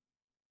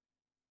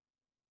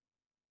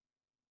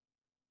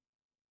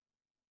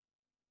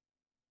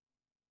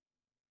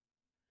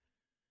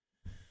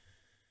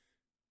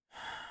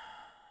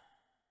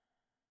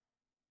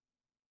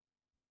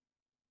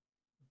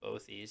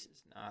 Both these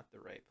is not the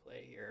right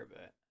play here,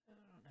 but I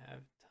don't have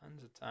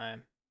tons of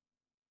time.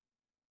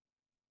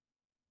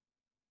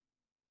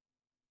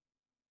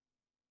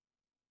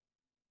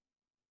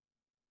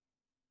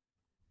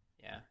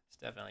 Yeah, it's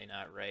definitely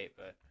not right,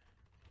 but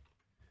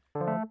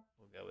we'll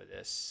We'll go with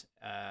this.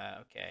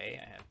 Okay,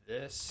 I have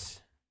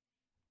this.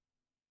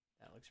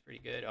 That looks pretty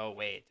good. Oh,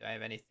 wait. Do I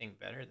have anything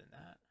better than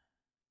that?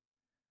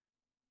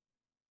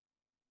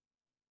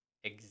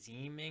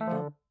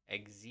 Exeming?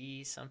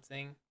 Exe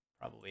something?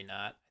 Probably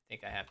not. I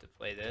think I have to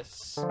play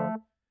this.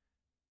 And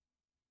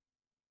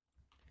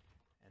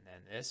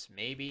then this.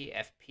 Maybe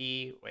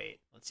FP. Wait,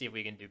 let's see if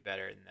we can do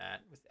better than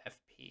that with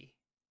FP.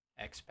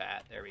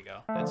 Expat. There we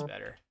go. That's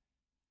better.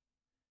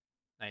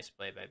 Nice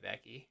play by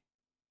Becky.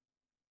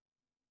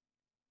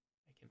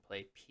 I can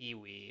play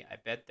Pee-wee. I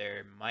bet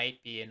there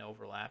might be an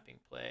overlapping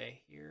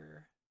play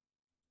here.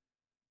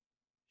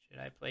 Should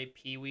I play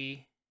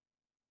Pee-wee?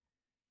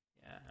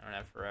 Yeah, I don't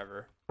have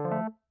forever.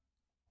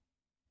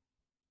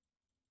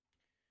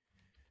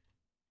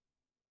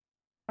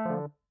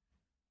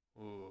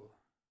 Ooh.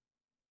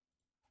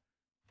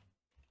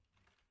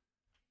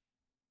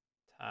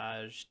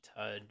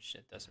 Tudge.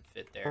 It doesn't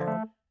fit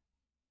there.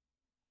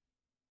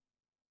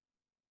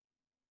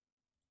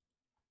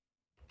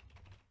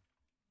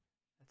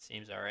 That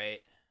seems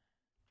alright.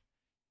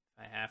 If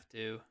I have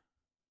to.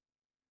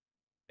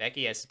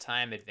 Becky has a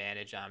time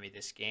advantage on me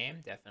this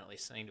game. Definitely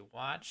something to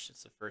watch.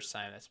 It's the first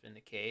time that's been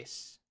the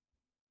case.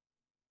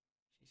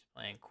 She's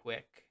playing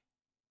quick.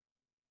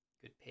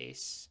 Good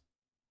pace.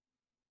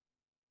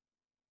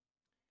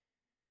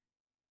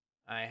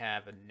 I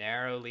have a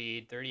narrow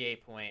lead,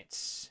 38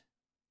 points.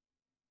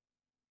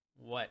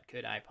 What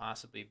could I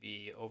possibly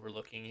be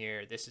overlooking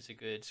here? This is a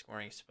good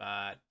scoring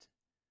spot.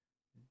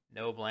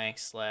 No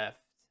blanks left.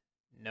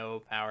 No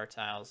power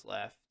tiles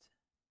left.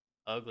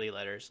 Ugly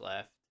letters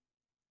left.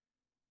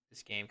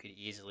 This game could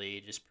easily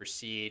just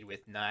proceed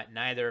with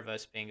neither of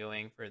us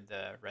bingoing for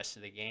the rest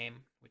of the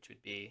game, which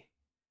would be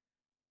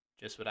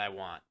just what I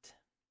want.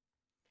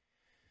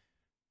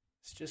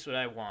 It's just what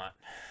I want.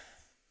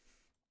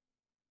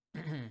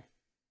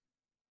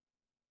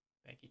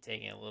 Becky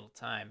taking a little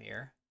time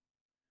here.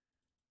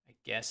 I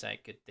guess I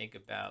could think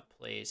about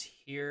plays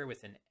here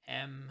with an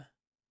M.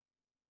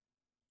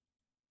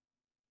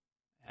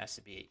 It has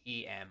to be an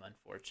EM,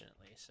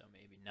 unfortunately, so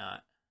maybe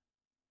not.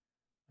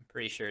 I'm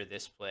pretty sure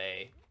this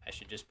play, I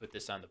should just put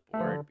this on the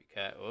board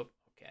because, oh,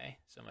 okay,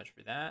 so much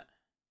for that.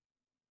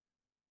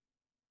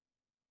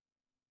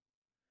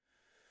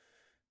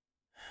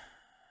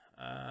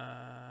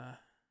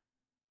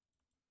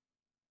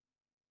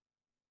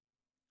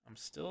 I'm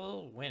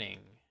still winning.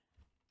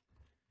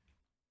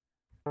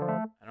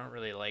 I don't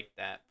really like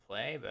that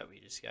play, but we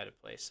just got to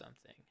play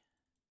something.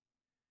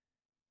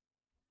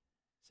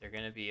 Is there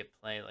going to be a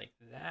play like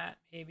that,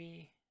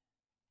 maybe?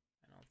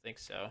 I don't think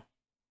so.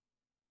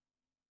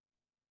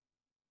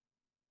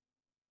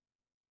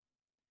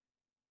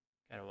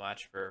 Got to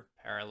watch for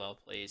parallel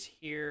plays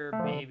here,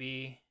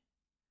 maybe.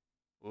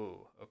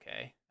 Ooh,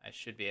 okay. I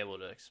should be able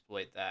to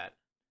exploit that.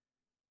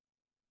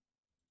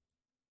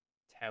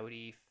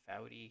 Touty,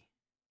 fouty.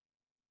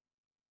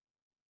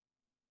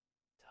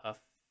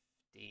 Tufty.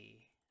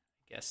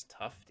 I guess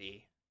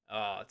Tufty.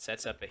 Oh, it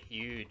sets up a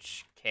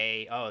huge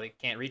K. Oh, they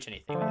can't reach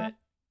anything with it.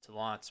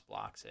 Talance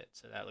blocks it,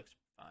 so that looks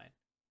fine.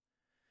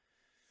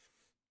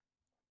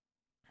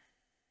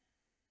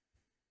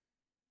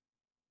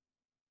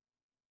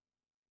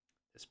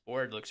 This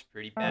board looks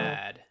pretty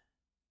bad.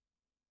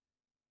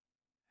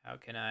 How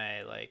can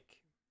I, like,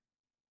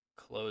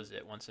 close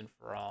it once and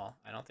for all?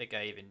 I don't think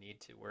I even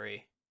need to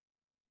worry.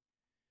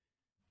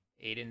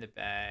 8 in the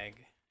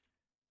bag.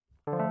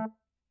 I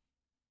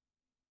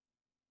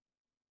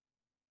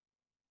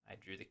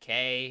drew the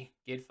K.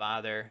 Good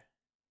father.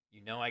 You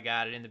know I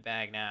got it in the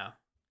bag now.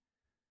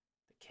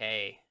 The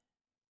K.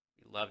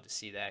 We love to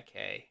see that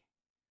K.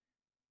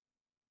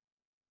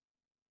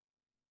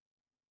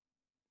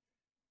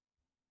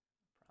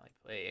 Probably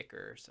play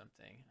Icker or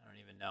something. I don't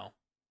even know.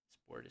 This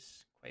board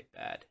is quite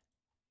bad.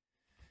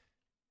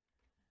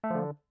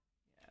 Yeah,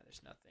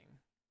 there's nothing.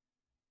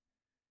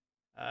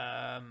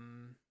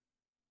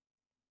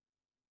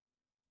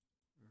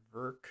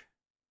 Verk.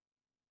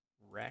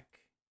 Rec.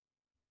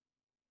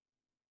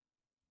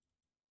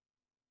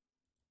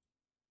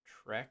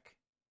 Trek.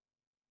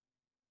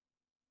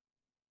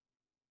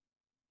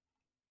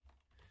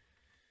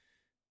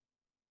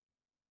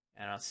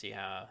 I don't see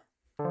how.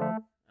 I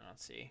don't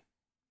see.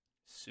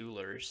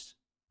 Soolers.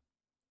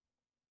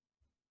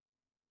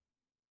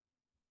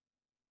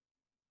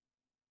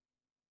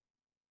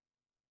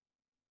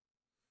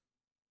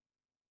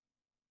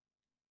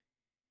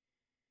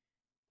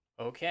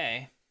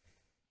 Okay.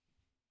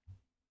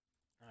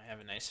 I have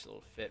a nice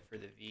little fit for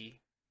the V.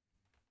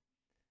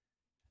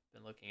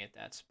 Been looking at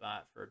that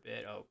spot for a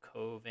bit. Oh,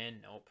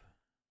 Coven. Nope.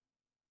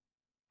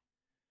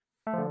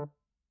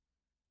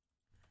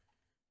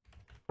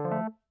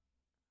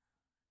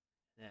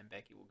 Then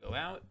Becky will go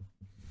out.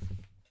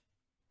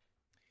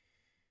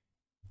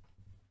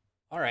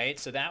 All right,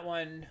 so that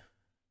one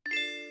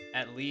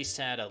at least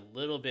had a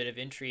little bit of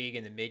intrigue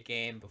in the mid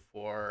game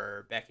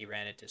before Becky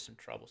ran into some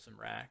troublesome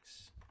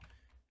racks.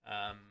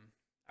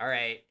 All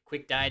right,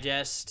 quick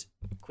digest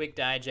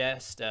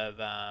of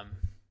am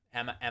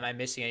I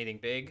missing anything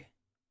big?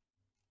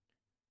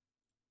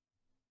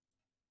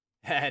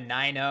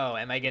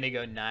 9-0. Am I going to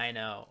go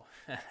 9-0?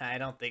 I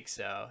don't think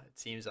so. It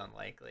seems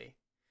unlikely.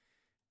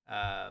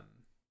 Um,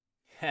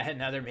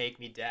 another make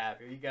me dab.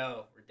 Here you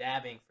go. We're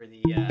dabbing for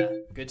the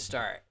good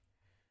start.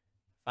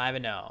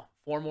 5-0.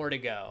 4 more to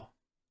go.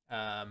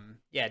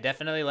 Yeah,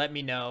 definitely let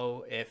me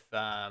know if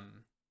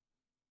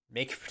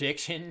make a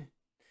prediction.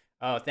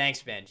 Oh,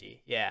 thanks,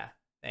 Benji. Yeah,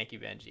 thank you,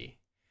 Benji.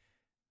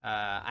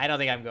 I don't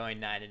think I'm going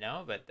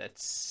 9-0, but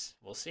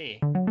we'll see.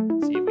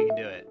 See if we can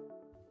do it.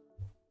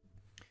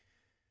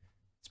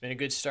 It's been a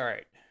good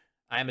start.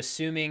 I'm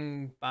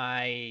assuming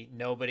by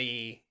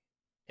nobody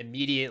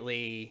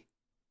immediately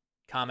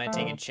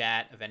commenting in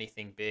chat of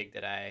anything big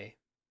that I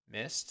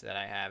missed, that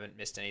I haven't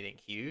missed anything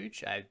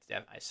huge. I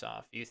saw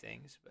a few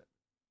things, but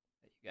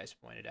that you guys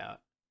pointed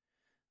out.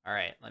 All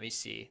right, let me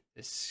see.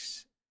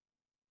 This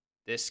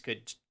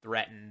could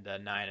threaten the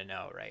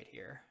 9-0 right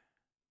here.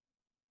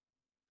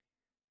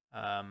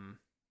 Man,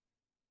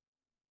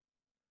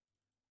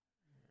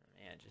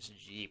 just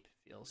Jeep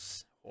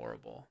feels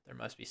horrible. There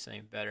must be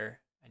something better.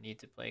 I need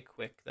to play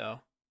quick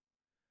though.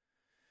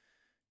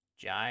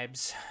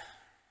 Jibes.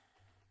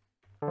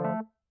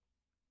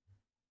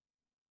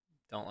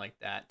 Don't like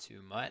that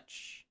too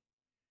much.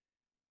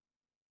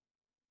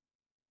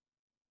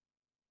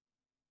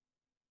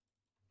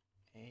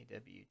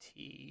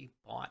 AWT,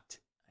 bot.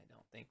 I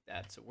don't think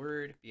that's a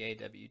word.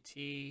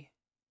 BAWT.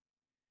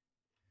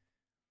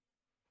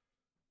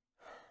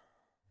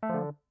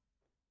 I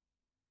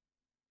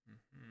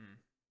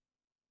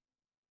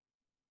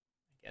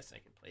guess I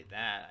can play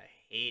that. I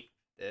hate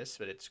this,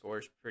 but it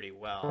scores pretty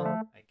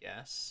well, I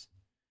guess.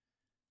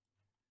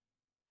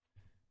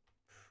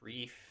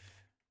 Preef.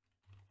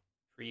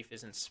 Preef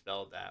isn't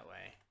spelled that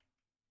way.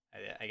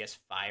 I guess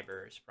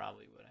fiber is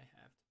probably what I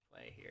have to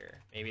play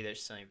here. Maybe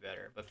there's something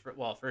better. But,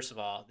 well, first of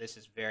all, this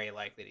is very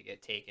likely to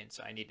get taken,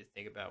 so I need to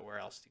think about where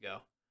else to go.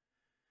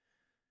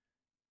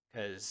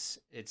 Because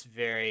it's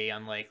very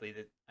unlikely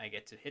that I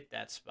get to hit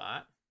that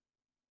spot.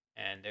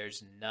 And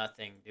there's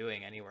nothing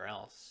doing anywhere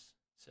else.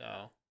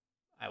 So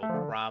I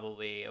will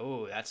probably...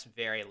 Oh, that's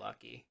very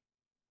lucky.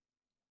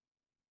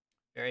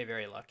 Very,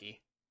 very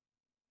lucky.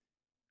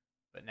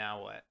 But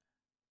now what?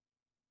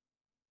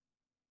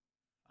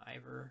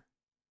 Fiverr.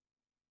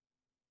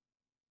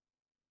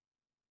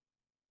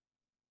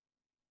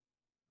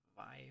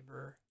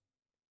 Fiverr.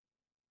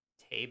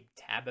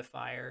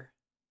 Tabifier.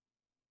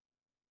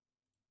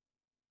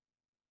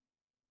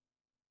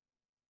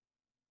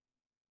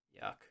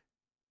 Yuck.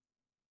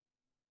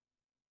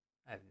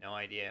 I have no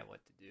idea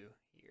what to do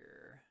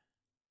here.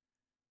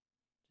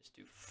 Just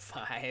do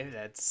 5.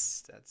 That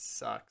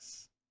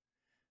sucks.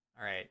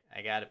 All right,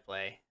 I gotta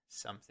play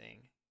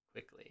something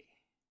quickly.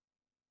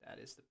 That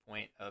is the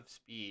point of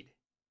speed.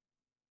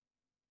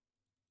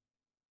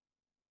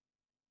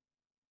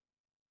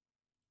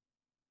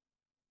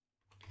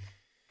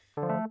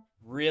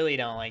 Really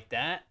don't like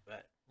that,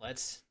 but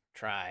let's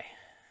try.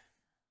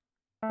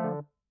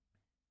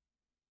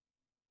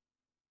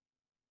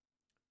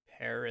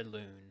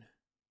 Periloon.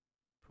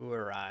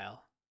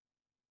 Puerile.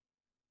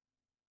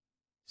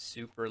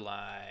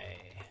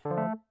 Superlie.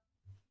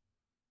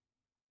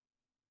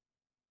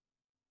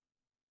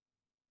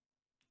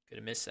 Could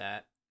have missed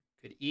that.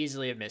 Could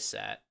easily have missed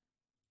that.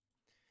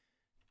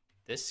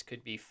 This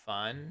could be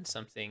fun.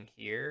 Something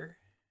here.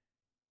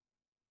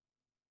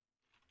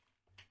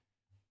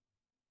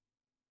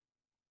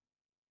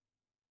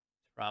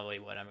 It's probably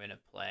what I'm going to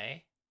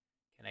play.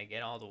 Can I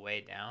get all the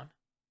way down?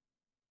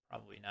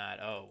 Probably not.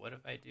 Oh, what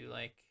if I do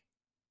like...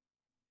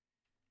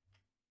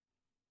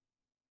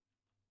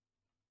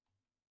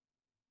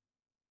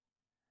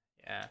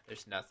 Yeah,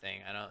 there's nothing.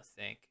 I don't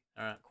think.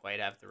 I don't quite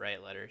have the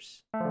right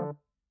letters.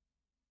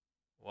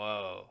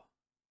 Whoa.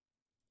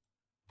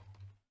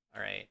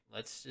 All right,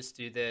 let's just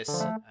do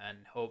this and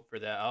hope for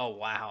the... Oh,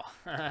 wow.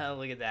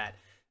 Look at that.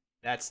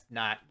 That's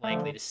not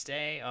likely to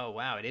stay. Oh,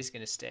 wow, it is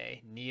going to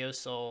stay.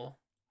 Neosol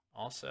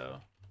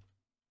also.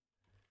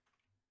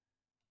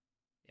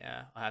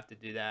 Yeah, I'll have to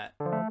do that.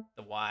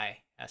 The Y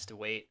has to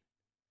wait.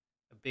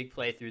 A big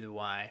play through the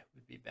Y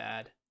would be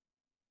bad.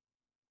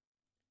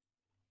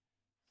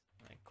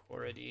 Like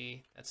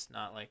Corady, that's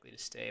not likely to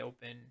stay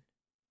open.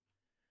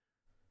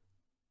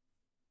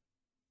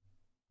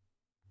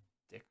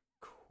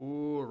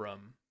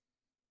 Decorum.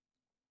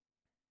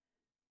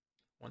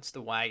 Once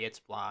the Y gets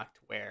blocked,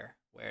 where?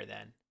 Where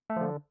then?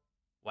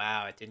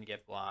 Wow, it didn't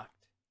get blocked.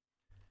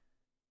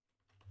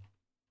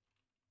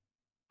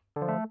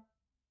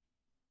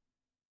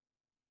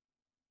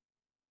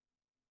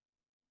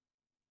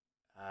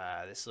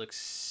 This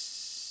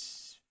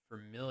looks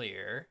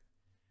familiar.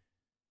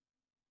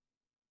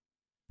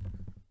 I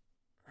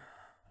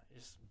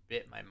just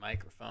bit my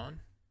microphone.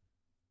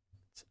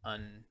 It's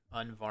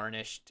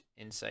unvarnished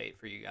insight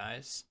for you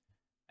guys.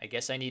 I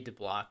guess I need to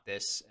block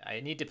this. I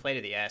need to play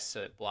to the S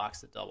so it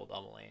blocks the double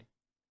lane.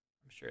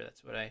 I'm sure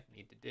that's what I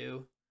need to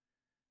do.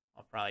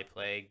 I'll probably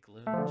play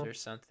Glooms or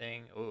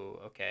something. Oh,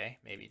 okay.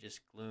 Maybe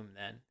just Gloom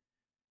then.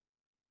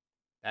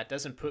 That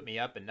doesn't put me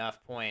up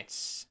enough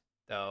points,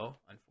 though,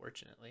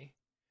 unfortunately.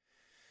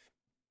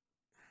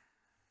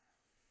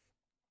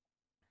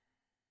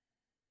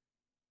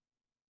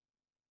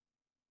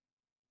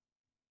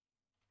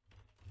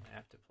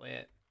 to play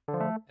it.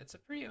 It's a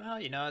pretty, well,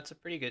 you know, it's a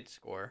pretty good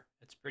score.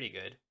 It's pretty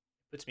good.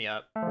 Puts me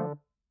up. Now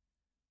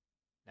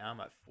I'm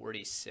at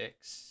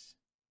 46.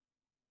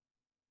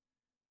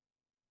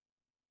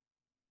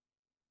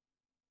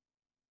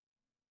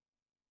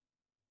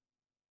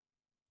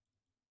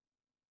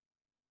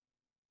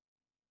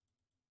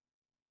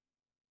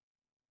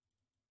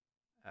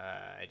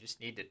 I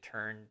just need to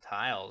turn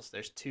tiles.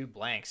 There's 2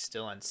 blanks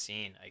still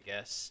unseen, I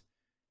guess.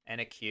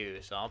 And a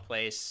Q, so I'll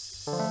play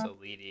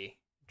Solidi.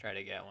 Try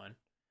to get one.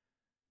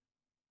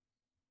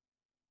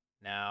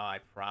 Now I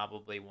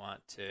probably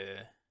want to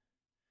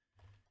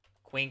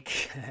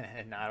quink,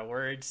 not a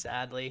word,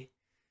 sadly.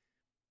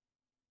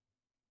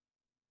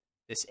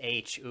 This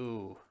H,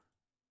 ooh,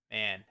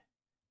 man.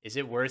 Is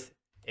it worth,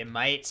 it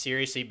might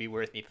seriously be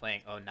worth me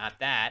playing. Oh, not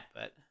that,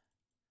 but.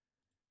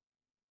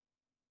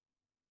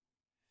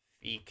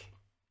 Feek.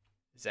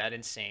 Is that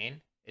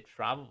insane? It's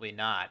probably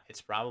not.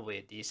 It's probably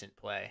a decent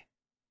play.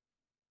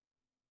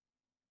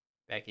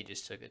 Becky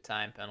just took a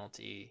time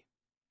penalty.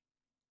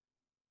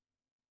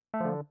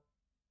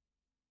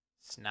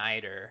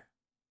 Snyder.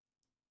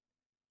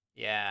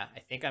 Yeah, I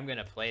think I'm going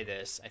to play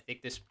this. I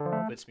think this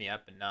puts me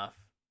up enough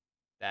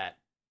that,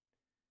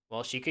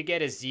 well, she could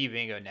get a Z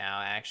bingo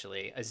now,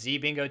 actually. A Z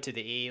bingo to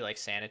the E, like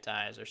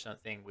sanitize or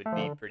something, would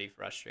be pretty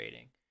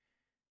frustrating.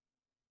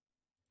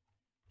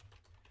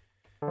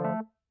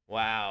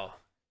 Wow.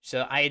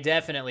 So I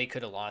definitely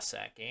could have lost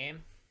that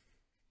game.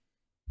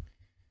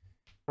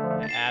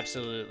 I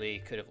absolutely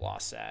could have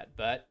lost that,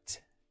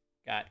 but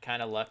got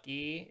kind of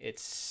lucky.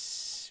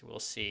 We'll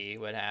see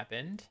what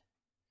happened.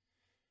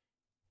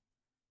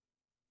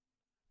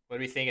 What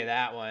do we think of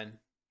that one?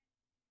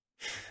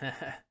 What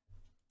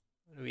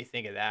do we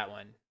think of that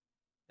one?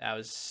 That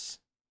was...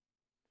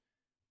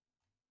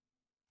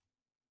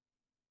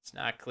 It's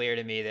not clear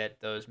to me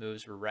that those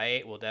moves were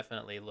right. We'll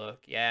definitely look.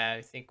 Yeah,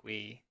 I think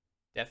we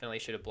definitely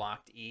should have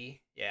blocked E.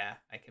 Yeah,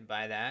 I can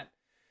buy that.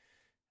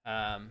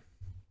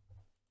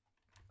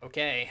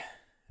 Okay.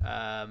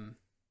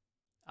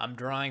 I'm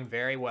drawing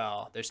very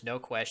well. There's no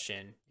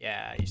question.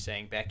 Yeah, you're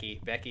saying Becky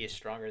is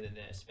stronger than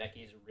this. Becky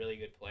is a really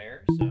good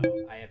player,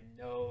 so I have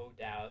no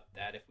doubt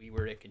that if we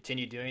were to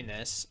continue doing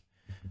this,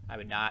 I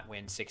would not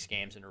win 6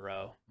 games in a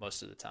row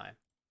most of the time.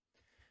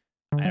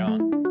 I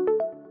don't.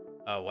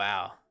 Oh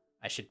wow.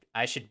 I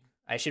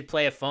should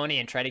play a phony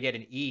and try to get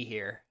an E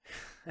here.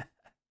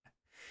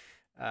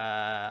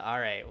 All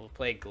right, we'll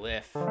play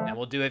Glyph and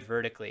we'll do it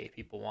vertically.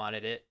 People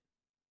wanted it.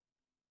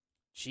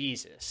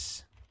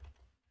 Jesus.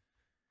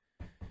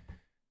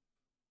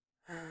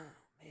 Oh,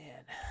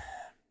 man.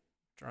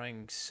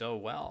 Drawing so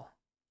well.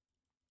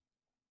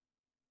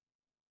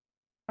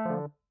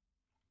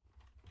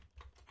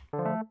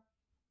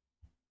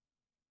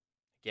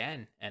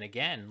 Again and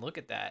again. Look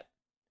at that.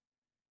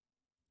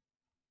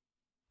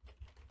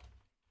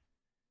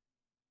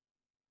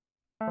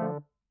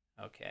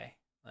 Okay,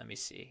 let me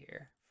see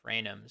here.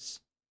 Franum's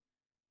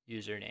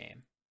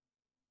username.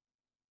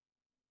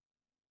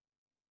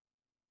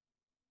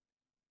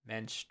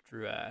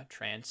 Menstrua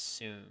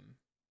Transsume.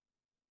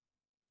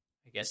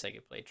 I guess I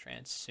could play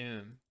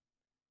Transsume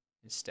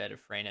instead of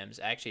Franum's.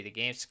 Actually, the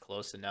game's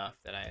close enough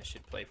that I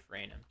should play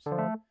Franum's.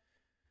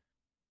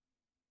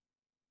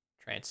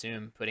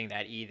 Transsume, putting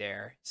that E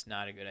there, it's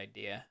not a good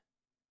idea.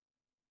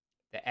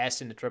 The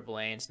S in the triple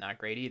A is not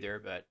great either,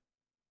 but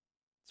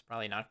it's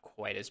probably not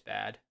quite as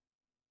bad.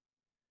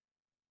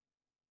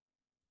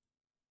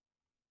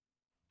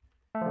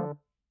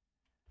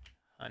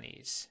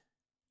 Honeys.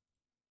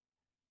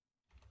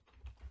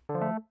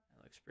 That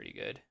looks pretty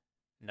good.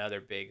 Another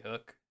big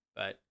hook,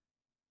 but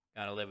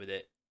gotta live with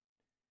it.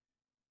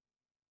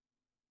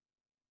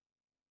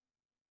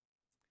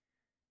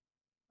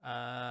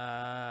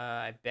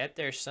 I bet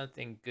there's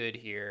something good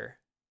here.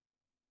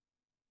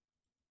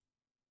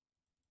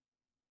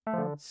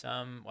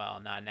 Well,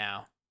 not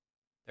now.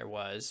 There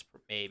was,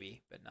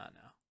 maybe, but not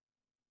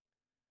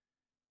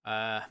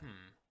now.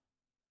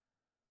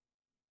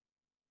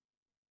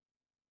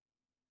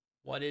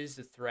 What is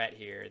the threat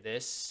here?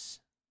 This...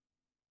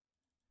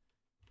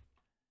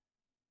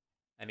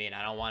 I mean,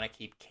 I don't want to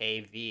keep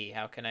KV.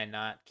 How can I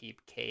not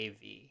keep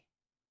KV?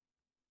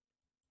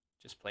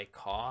 Just play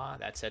Caw.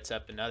 That sets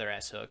up another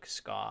S hook,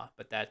 Ska.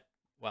 But that,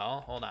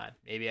 well, hold on.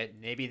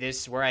 Maybe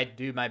this is where I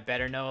do my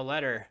better know a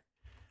letter.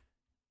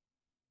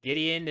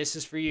 Gideon, this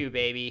is for you,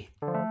 baby.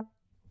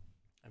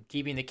 I'm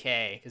keeping the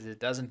K because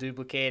it doesn't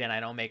duplicate and I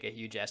don't make a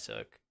huge S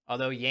hook.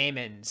 Although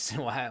Yemen's,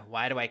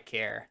 why do I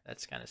care?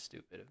 That's kind of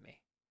stupid of me.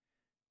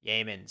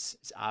 Yemen's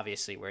is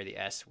obviously where the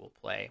S will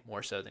play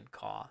more so than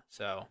Caw.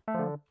 So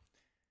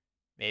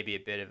maybe a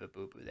bit of a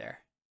boo-boo there.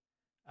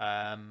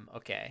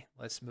 Okay,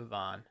 let's move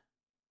on.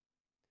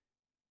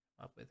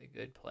 Up with a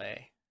good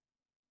play.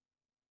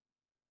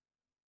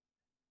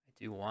 I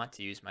do want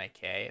to use my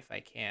K if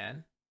I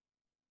can.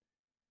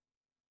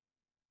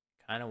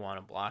 Kind of want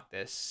to block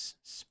this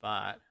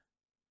spot.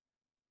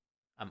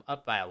 I'm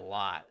up by a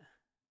lot.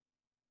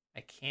 I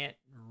can't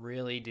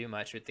really do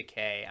much with the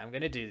K. I'm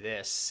going to do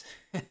this.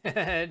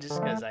 Just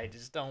because I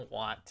just don't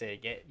want to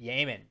get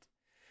Yemened.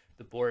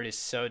 The board is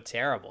so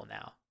terrible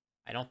now.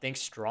 I don't think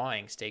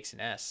strawing stakes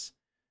an S.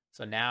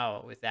 So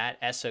now with that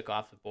S hook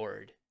off the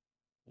board,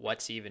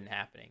 what's even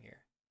happening here?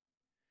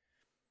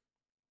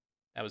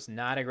 That was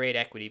not a great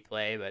equity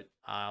play, but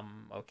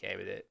I'm okay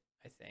with it,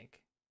 I think.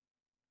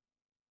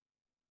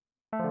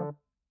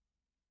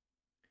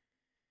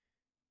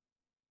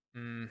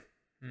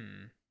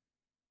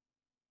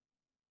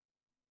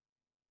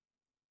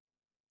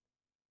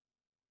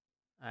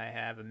 I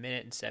have 1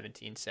 minute and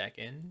 17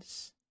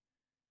 seconds.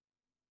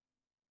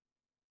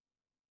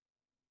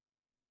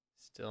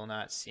 Still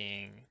not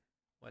seeing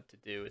what to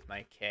do with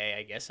my K.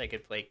 I guess I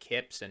could play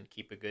Kips and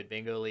keep a good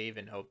bingo leave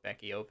and hope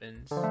Becky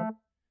opens.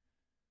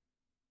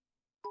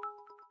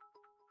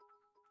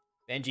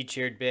 Benji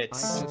cheered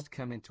bits. I just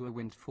came into a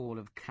windfall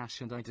of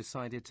cash and I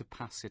decided to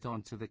pass it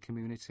on to the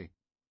community.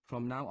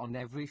 From now on,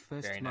 every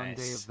first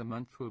Monday of the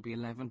month will be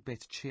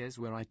 11-bit cheers,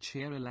 where I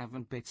cheer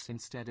 11 bits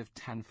instead of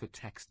 10 for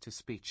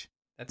text-to-speech.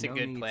 That's a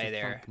good play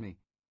there.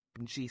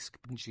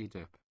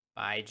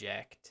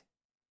 Biject.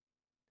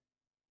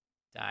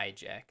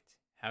 Diject.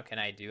 How can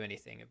I do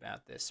anything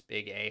about this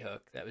big A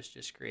hook that was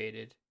just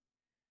created?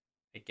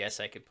 I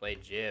guess I could play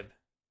jib.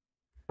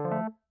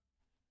 I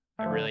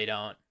really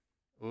don't.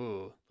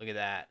 Ooh, look at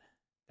that.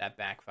 That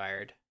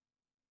backfired.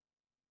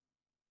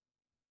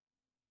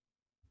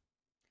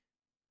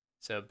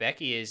 So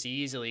Becky is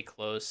easily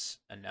close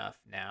enough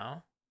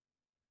now.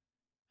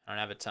 I don't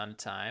have a ton of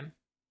time.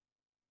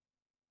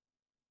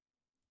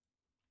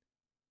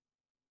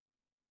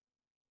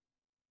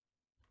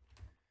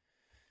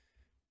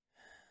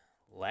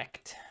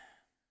 Lect.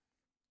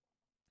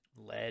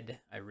 Lead.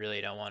 I really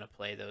don't want to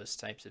play those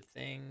types of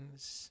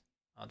things.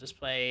 I'll just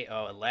play...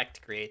 Oh,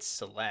 elect creates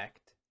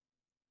select.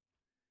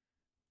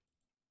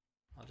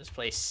 I'll just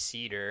play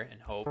cedar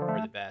and hope for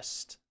the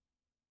best.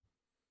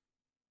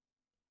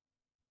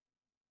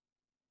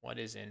 What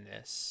is in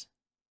this?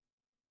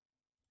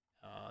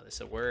 Oh, this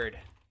is a word.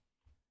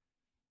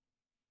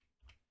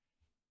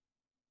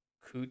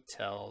 Coot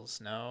tells.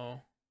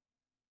 No.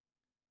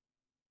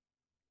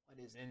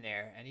 What is in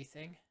there?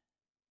 Anything?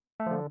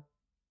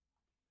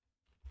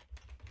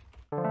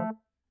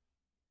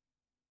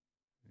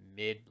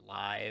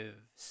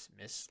 Mid-lives,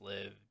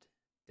 mislived,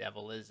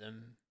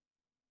 devilism.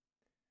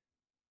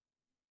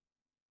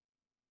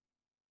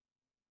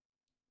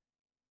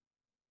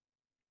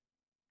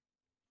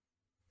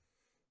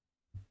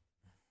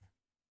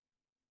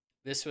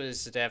 This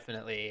was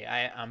definitely,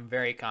 I'm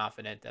very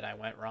confident that I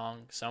went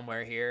wrong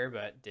somewhere here,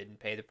 but didn't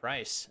pay the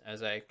price,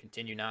 as I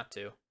continue not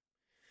to.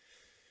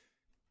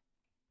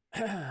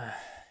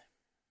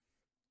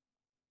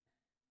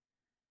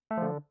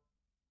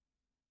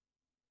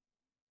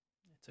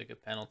 Took a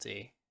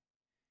penalty.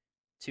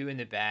 2 in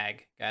the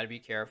bag. Gotta be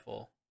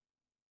careful.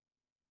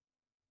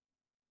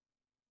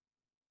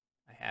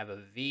 I have a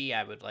V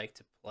I would like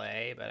to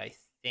play, but I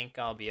think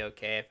I'll be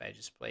okay if I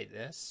just play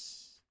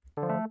this.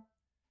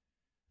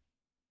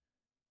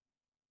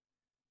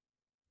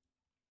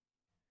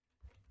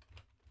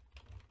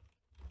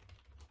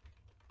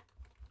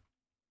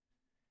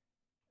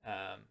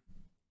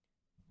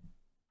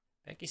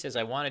 Becky says,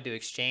 I wanted to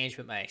exchange,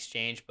 but my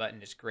exchange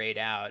button is grayed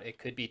out. It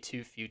could be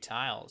too few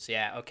tiles.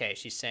 Yeah, okay,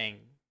 she's saying,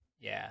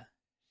 yeah.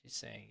 She's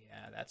saying,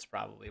 yeah, that's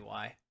probably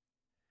why.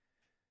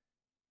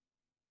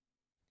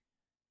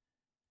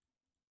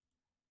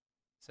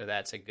 So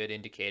that's a good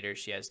indicator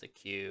she has the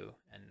Q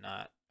and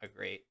not a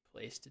great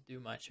place to do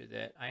much with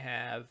it. I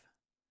have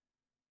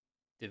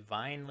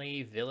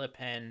divinely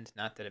vilipend,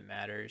 not that it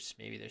matters.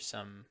 Maybe there's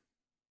some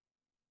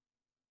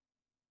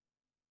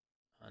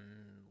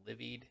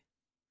unlivied.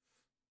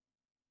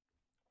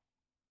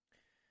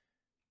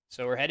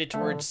 So we're headed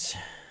towards,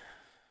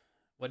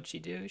 what did she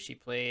do? She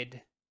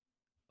played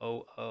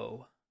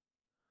 0-0.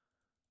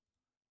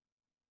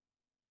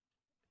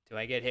 Do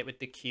I get hit with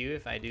the Q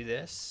if I do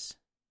this?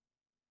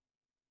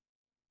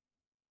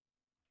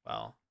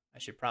 Well, I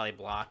should probably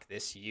block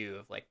this U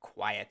of like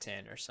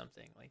Quietin or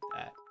something like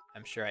that.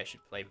 I'm sure I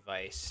should play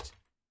Viced.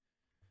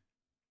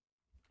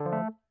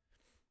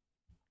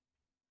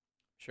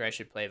 Sure, I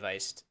should play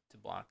Viced to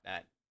block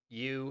that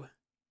U.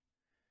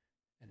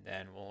 And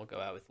then we'll go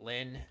out with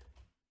Lynn.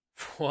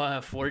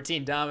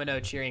 14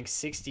 Domino cheering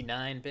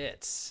 69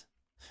 bits.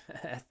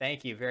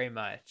 Thank you very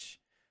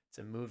much. It's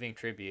a moving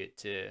tribute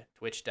to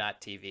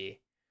twitch.tv.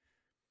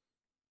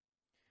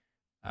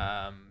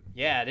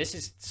 Yeah, this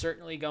is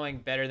certainly going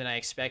better than I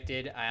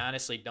expected. I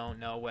honestly don't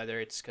know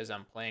whether it's because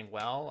I'm playing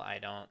well. I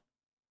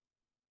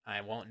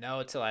won't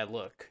know until I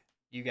look.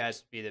 You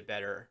guys would be the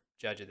better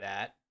judge of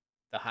that.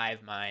 The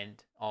hive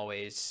mind,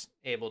 always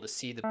able to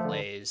see the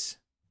plays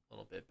a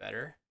little bit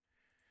better.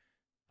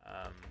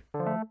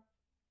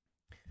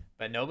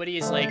 But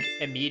nobody's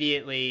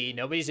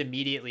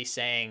immediately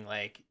saying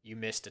like you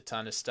missed a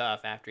ton of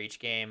stuff after each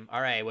game.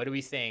 All right, what do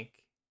we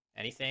think?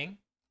 Anything?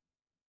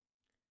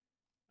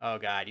 Oh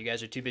God, you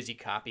guys are too busy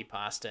copy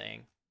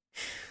pastaing.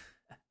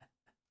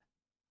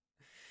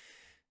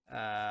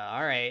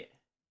 All right.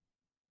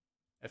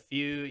 A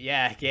few,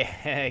 yeah,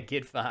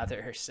 Good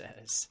Father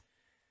says.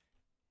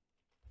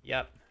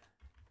 Yep.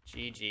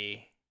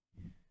 GG.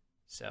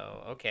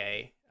 So,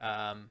 okay.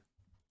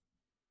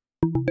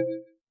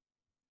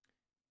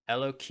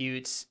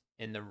 Elocute's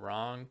in the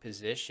wrong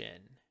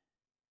position.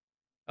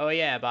 Oh,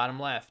 yeah, bottom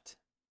left.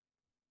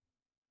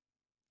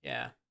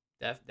 Yeah,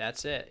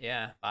 that's it.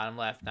 Yeah, bottom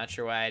left. Not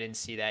sure why I didn't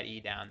see that E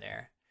down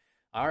there.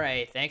 All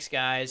right, thanks,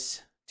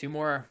 guys. 2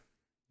 more.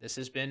 This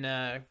has been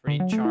a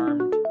pretty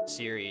charmed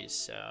series,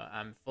 so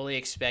I'm fully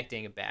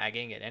expecting a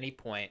bagging at any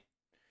point.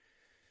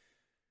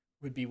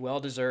 Would be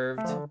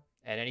well-deserved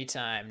at any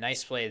time.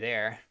 Nice play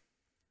there.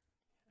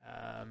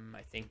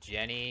 I think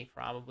Jenny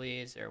probably.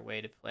 Is there a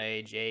way to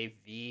play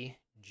JV?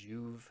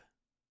 Juve.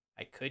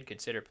 I could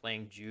consider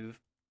playing Juve.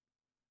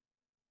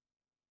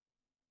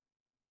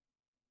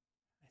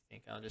 I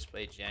think I'll just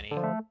play Jenny.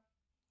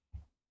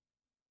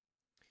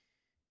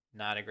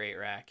 Not a great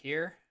rack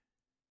here.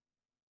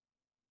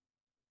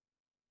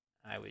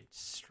 I would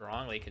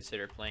strongly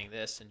consider playing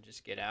this and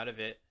just get out of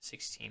it.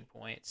 16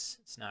 points.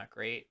 It's not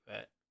great,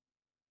 but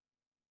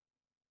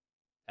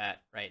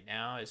that right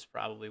now is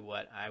probably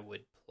what I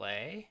would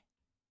play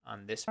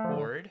on this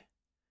board.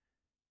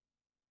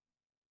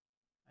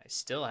 I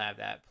still have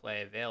that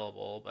play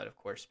available, but of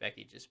course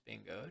Becky just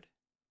bingoed.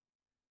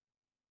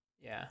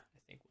 Yeah, I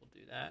think we'll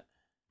do that.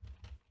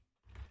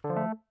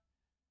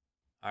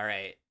 All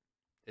right.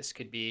 This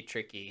could be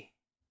tricky.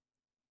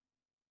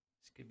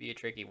 This could be a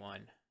tricky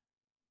one.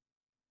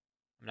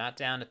 I'm not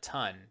down a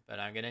ton, but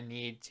I'm going to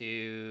need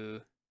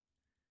to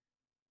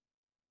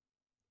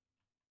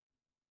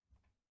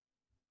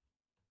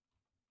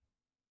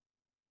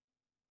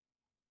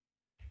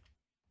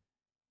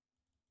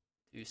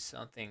do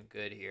something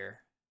good here.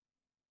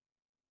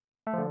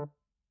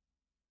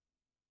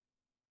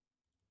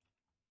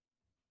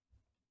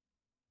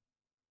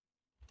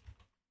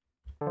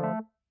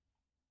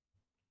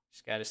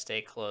 Just got to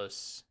stay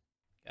close.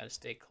 Got to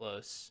stay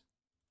close.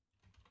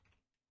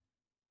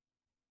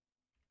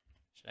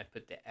 Should I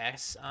put the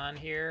S on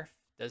here?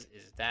 Is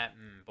that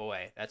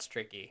boy, that's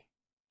tricky.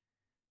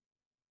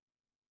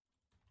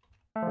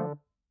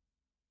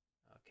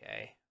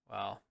 Okay.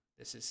 Well,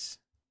 this is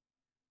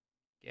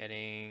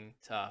getting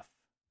tough.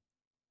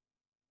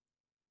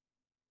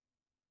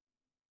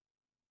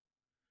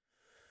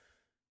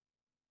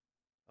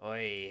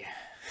 Oi.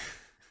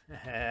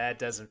 That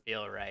doesn't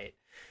feel right.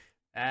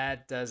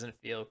 That doesn't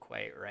feel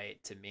quite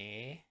right to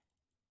me.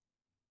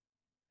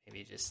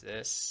 Maybe just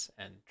this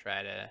and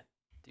try to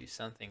do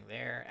something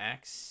there.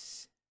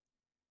 Axe,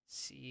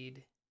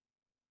 seed.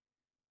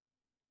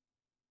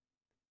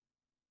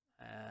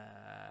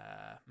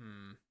 I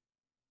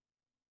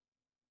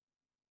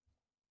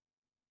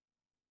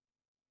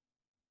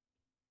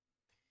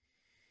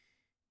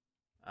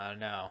don't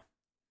know.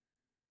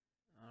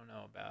 I don't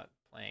know about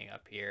playing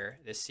up here.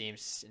 This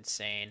seems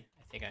insane.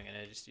 I think I'm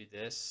gonna just do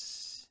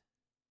this.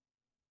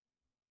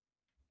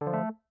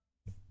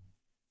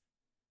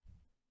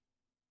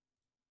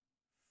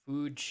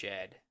 Food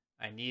shed.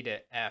 I need a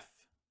F.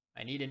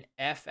 I need an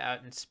F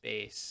out in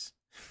space.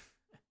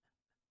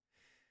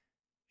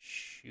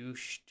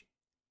 Shooshed.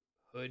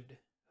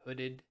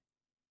 Hooded.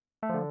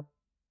 I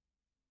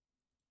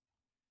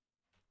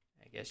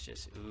guess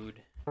just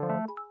ood.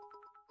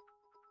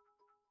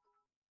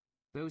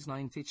 Those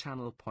 90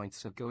 channel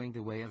points are going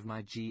the way of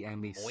my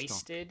GME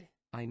Moisted? stock.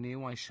 I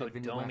knew I should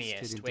have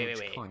invested in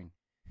Dogecoin.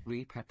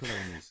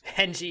 Re-pepperonis.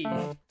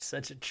 Benji,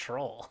 such a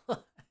troll.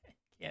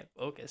 Can't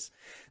focus.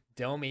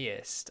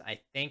 Domiest. I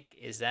think,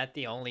 is that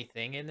the only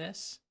thing in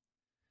this?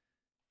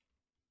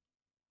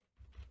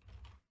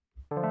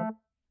 I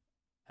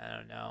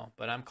don't know,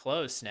 but I'm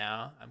close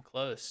now. I'm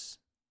close.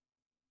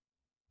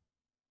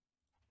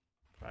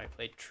 Probably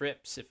play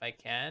trips if I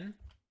can.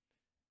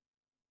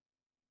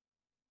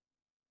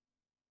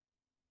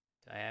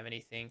 Do I have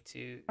anything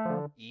to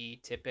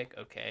E-typic?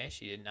 Okay,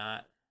 she did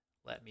not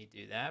let me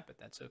do that, but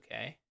that's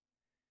okay.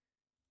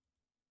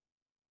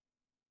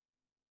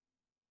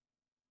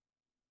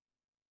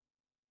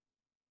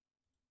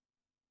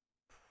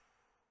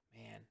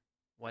 Man,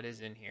 what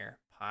is in here?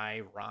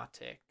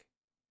 Pyrotic.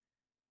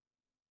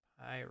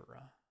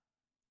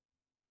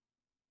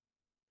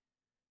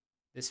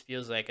 This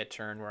feels like a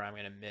turn where I'm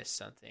going to miss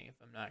something if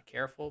I'm not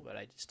careful, but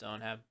I just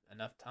don't have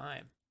enough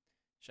time.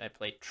 Should I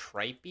play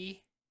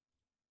Tripey?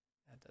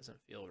 That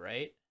doesn't feel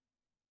right.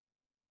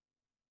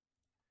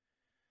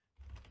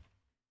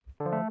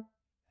 That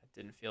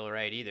didn't feel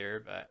right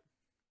either, but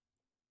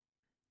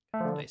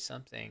play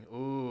something.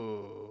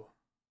 Ooh.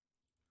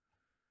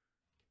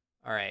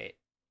 All right.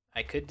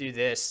 I could do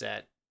this.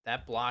 That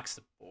blocks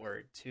the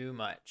board too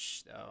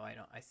much, though.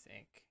 I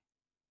think.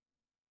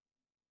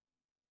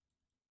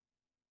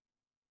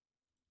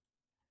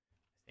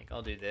 I think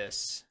I'll do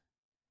this.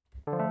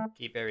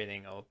 Keep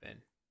everything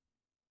open.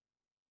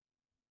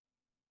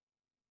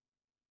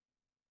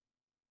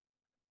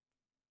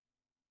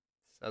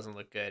 This doesn't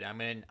look good. I'm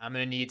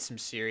gonna need some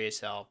serious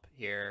help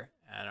here.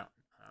 I don't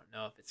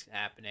know if it's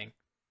happening.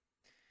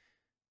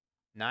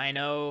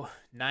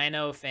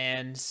 9-0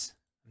 fans.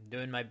 I'm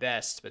doing my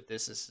best, but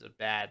this is a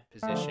bad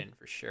position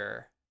for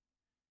sure.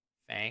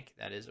 Fank,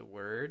 that is a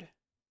word.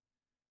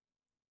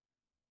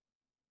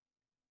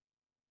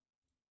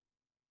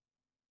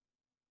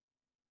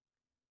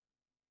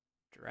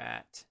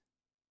 Strat.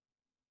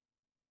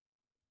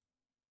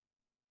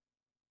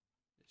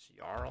 This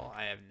Jarl,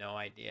 I have no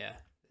idea.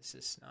 This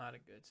is not a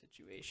good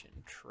situation.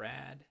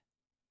 Trad.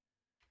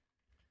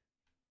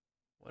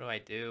 What do I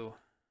do?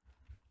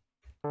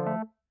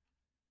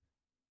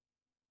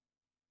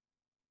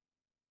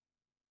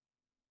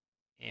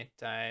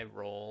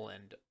 Anti-roll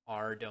and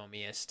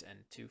Ardomiest and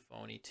 2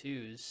 phony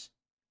 2s.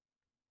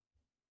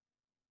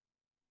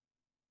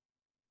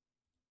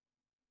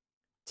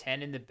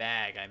 10 in the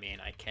bag. I mean,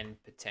 I can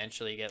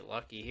potentially get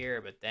lucky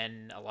here, but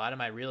then a lot of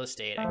my real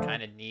estate I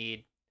kind of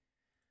need.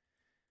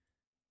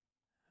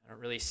 I don't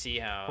really see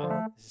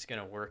how this is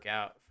going to work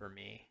out for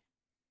me.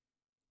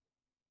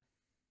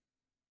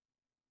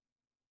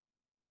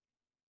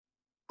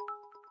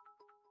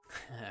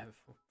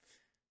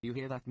 You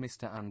hear that,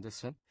 Mr.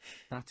 Anderson?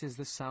 That is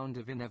the sound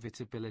of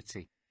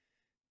inevitability.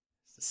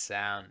 It's the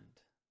sound.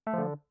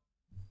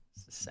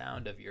 It's the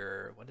sound of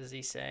your, what does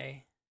he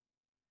say?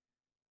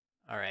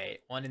 All right,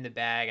 1 in the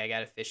bag. I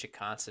got to fish a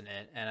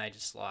consonant, and I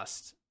just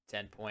lost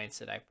 10 points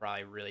that I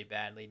probably really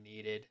badly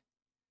needed.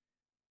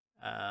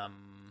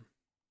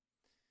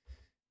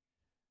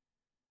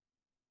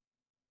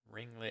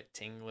 Ringlet,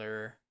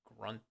 Tingler,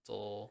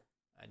 Gruntle.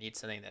 I need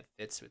something that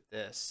fits with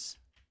this.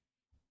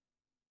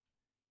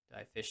 Do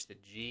I fish the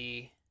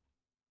G?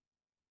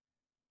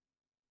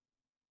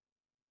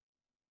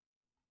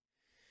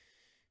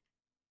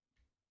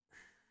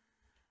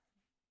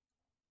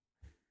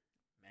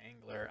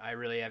 Mangler.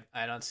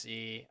 I'm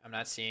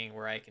not seeing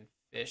where I can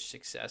fish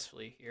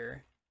successfully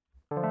here.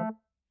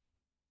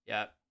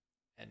 Yep.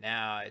 And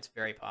now it's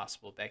very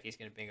possible Becky's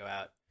going to bingo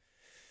out.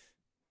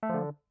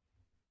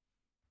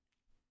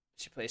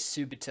 She plays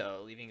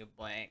Subito, leaving a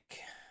blank.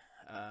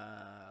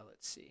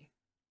 Let's see.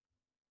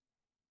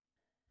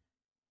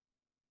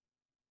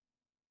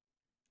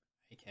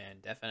 I can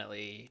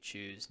definitely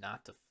choose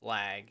not to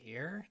flag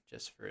here,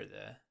 just for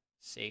the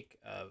sake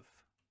of...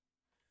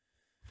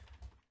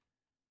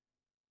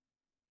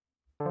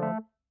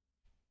 Could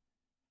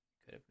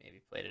have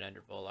maybe played it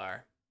under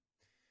Volar.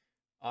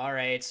 All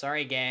right,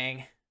 sorry,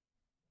 gang.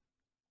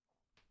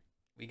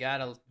 We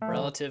got a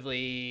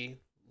relatively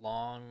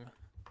long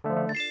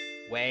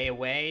way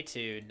away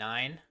to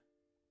 9,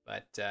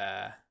 but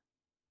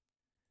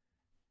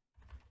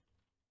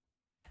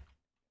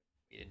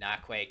we did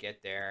not quite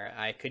get there.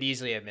 I could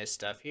easily have missed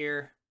stuff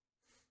here.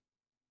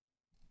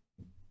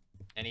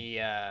 Any,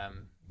 yeah,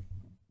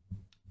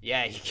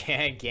 you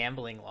can't,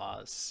 gambling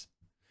laws.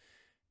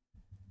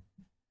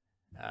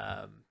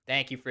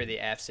 Thank you for the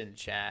Fs in the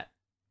chat.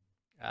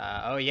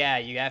 Oh yeah,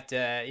 you have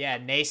to, yeah,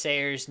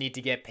 naysayers need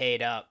to get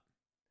paid up.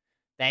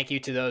 Thank you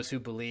to those who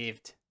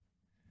believed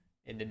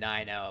in the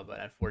 9-0, but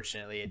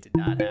unfortunately it did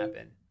not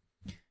happen.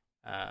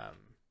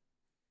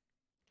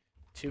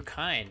 Too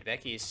kind.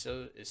 Becky is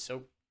so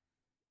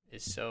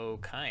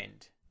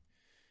kind.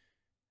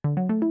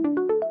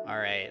 All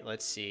right,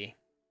 let's see.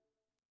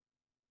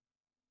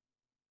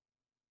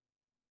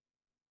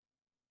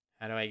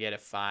 How do I get a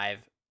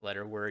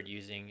 5-letter word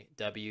using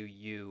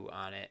WU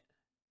on it?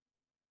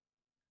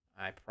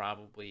 I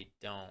probably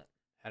don't.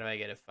 How do I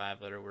get a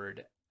 5-letter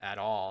word at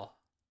all?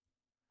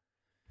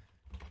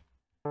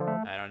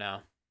 I don't know.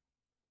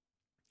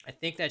 I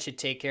think that should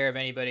take care of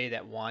anybody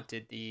that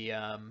wanted the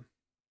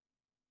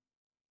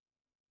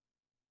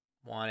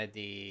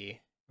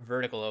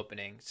vertical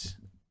openings.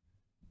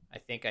 I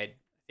think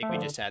we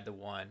just had the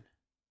one.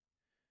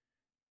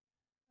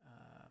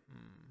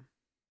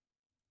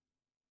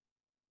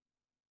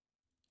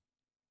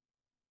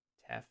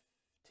 Tef,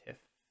 Tiff,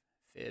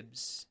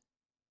 Fibs.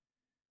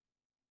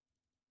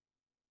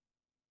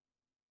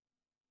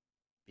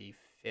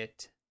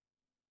 Befit.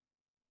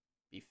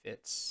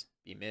 Befits.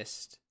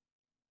 Bemissed.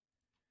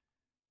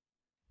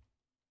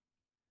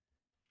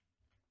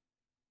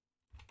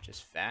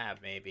 Just fab,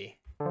 maybe.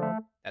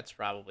 That's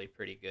probably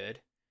pretty good.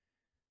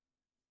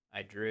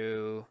 I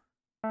drew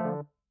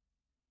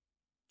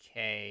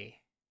K.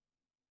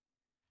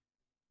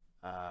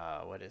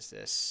 What is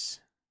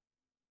this?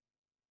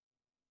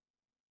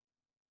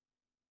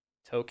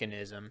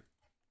 Tokenism.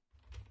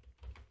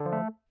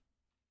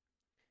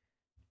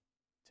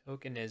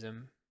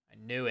 Tokenism. I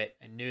knew it.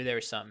 I knew there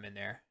was something in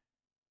there.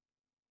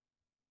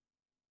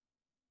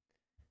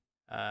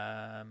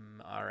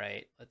 All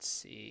right, let's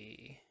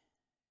see.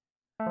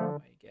 What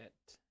do I get?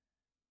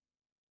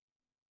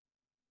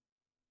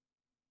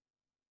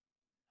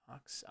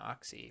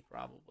 Oxy,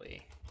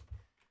 probably.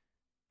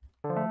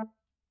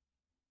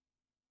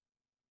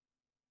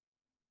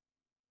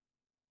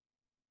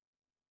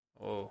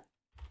 Oh.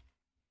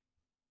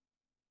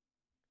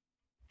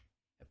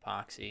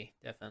 Epoxy,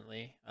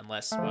 definitely.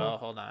 Unless, well,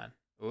 hold on.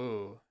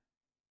 Ooh.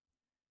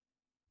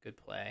 Good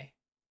play.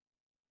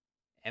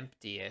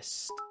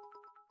 Emptiest.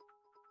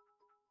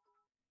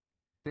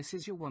 This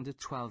is your Wonder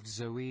 12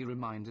 Zoe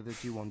reminder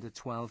that you Wonder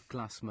 12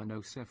 Glass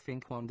Manosa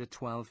Fink Wonder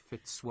 12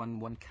 Fits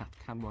 1 Cat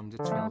Cam Wonder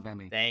 12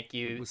 Emmy. Thank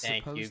you, it was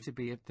thank you. supposed to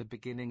be at the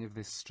beginning of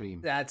this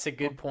stream. That's a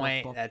good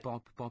point. Bop,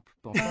 bop, bop,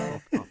 bop,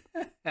 bop,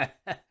 bop.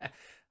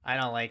 I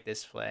don't like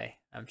this play.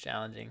 I'm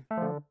challenging.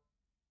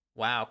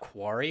 Wow,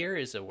 Quarrier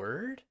is a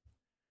word?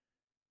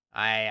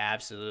 I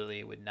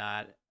absolutely would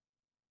not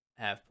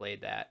have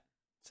played that.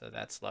 So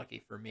that's lucky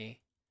for me.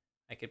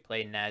 I could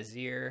play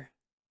Nazir.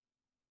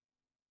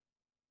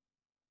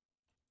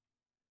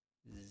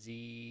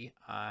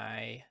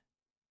 Z-I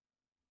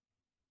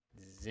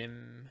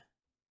Zim.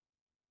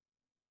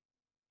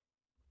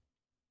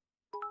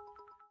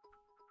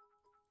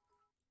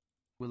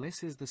 Well,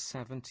 this is the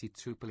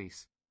 72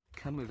 police.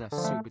 Come with us,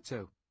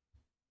 Subito.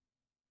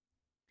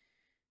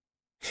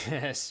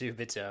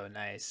 Subito,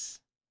 nice.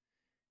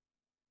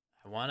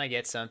 I want to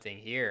get something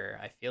here.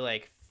 I feel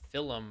like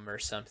Philum or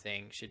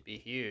something should be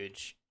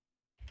huge.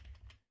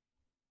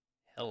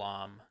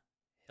 Hillam.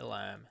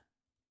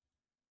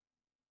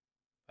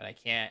 But I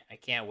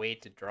can't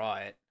wait to draw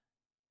it.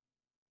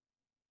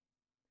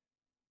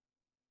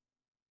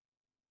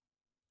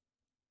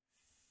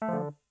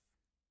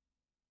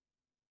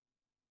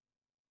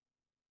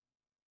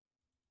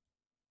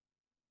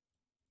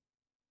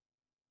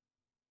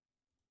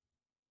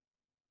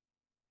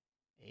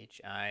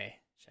 H-I.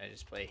 Should I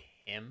just play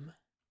him?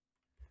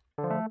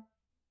 Just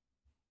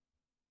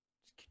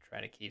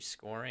try to keep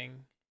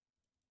scoring.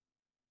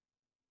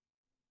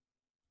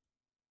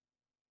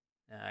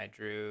 No, I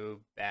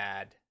drew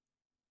bad.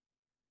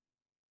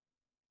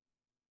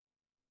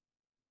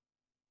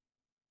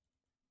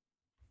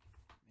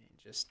 I mean,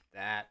 just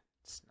that.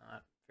 It's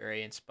not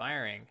very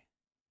inspiring.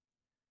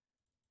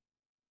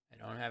 I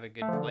don't have a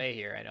good play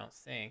here, I don't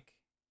think.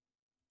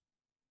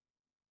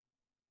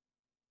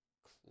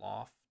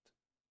 Cloft.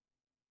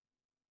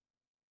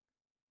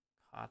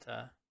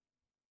 Kata.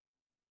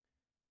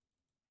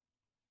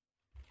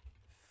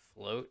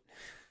 Float.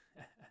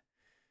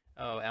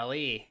 Oh,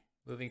 LE.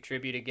 Moving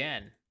tribute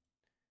again.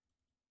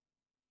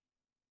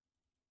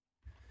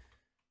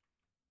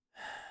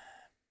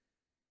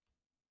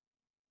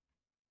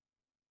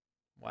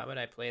 Why would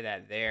I play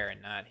that there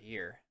and not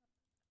here?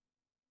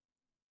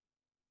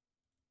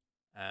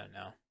 I don't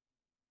know.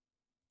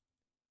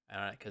 I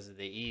don't know, because of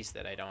the E's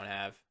that I don't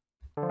have.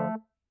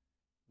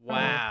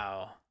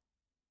 Wow.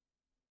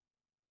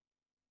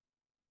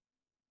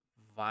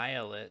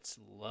 Violet's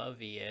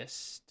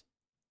loveliest.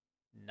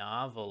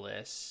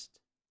 Novelist.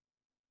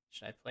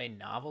 Should I play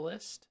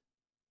novelist?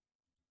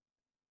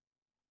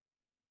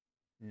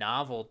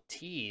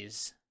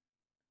 Novelties.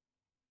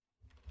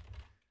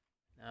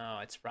 No,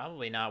 it's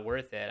probably not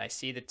worth it. I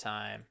see the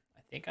time.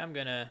 I think I'm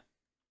gonna...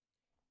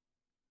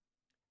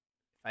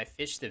 If I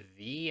fish the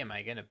V, am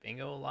I gonna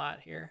bingo a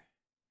lot here?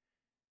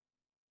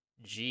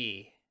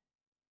 G.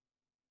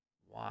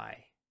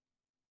 Y.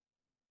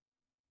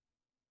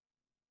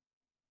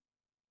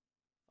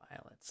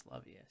 Violet's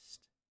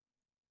loveliest.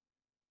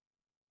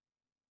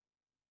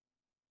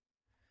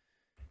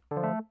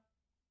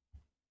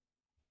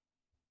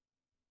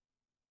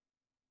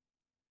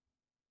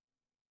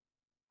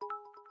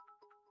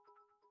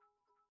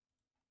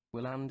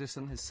 Will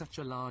Anderson has such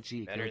a large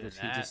ego that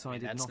he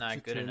decided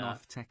not to turn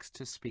off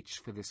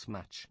text-to-speech for this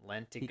match.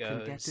 He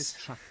can get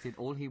distracted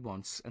all he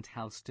wants and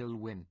he'll still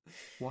win.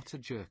 What a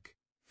jerk.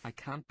 I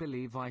can't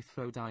believe I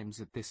throw dimes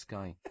at this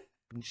guy.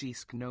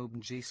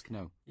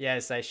 Bnjiskno.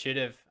 Yes, I should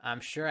have. I'm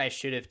sure I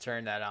should have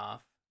turned that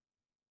off.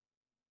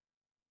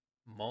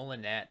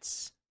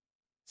 Molinette's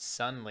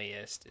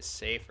Sunliest is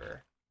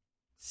safer.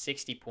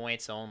 60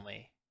 points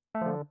only.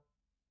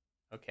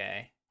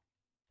 Okay.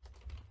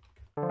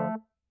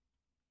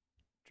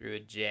 Drew a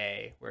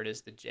J. Where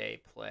does the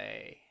J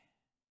play?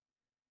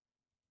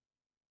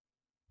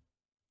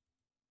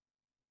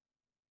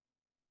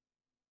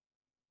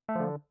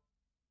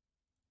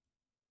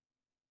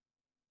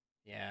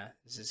 Yeah,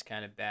 this is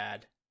kind of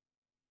bad.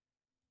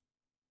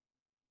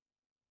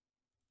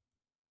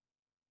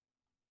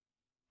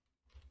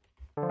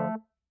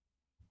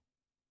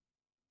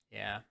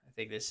 Yeah, I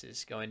think this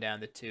is going down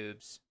the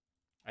tubes.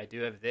 I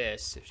do have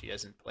this if she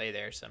doesn't play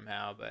there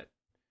somehow, but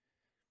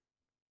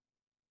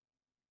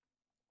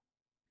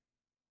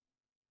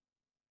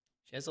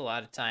she has a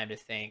lot of time to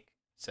think.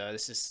 So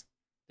this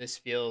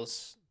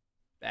feels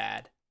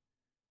bad.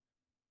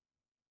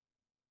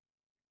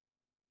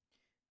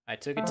 I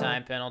took a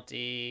time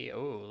penalty.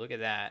 Oh, look at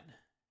that.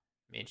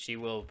 I mean, she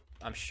will,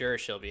 I'm sure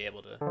she'll be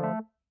able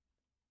to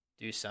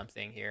do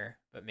something here,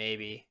 but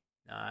maybe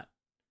not.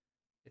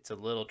 It's a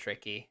little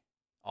tricky.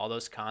 All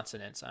those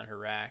consonants on her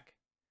rack.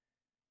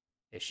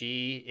 If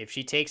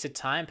she takes a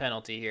time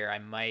penalty here, I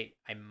might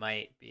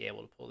be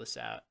able to pull this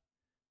out.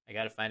 I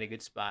got to find a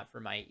good spot for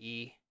my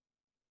E.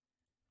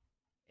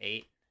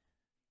 8.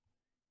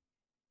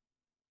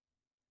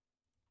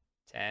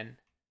 10.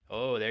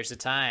 Oh, there's the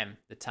time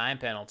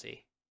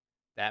penalty.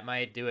 That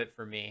might do it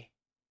for me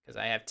because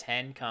I have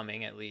 10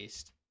 coming at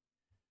least.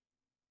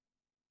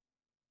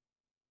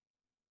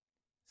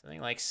 Something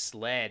like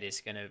sled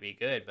is going to be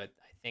good, but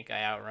I think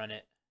I outrun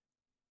it.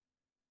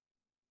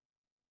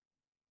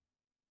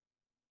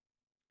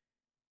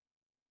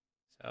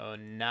 So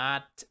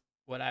not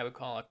what I would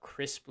call a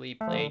crisply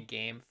played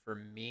game for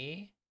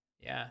me.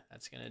 Yeah,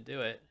 that's going to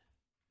do it.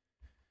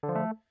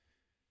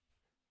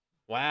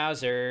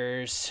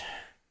 Wowzers.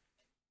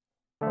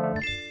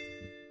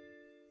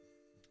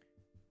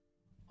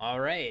 All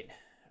right.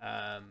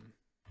 I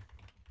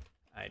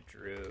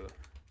drew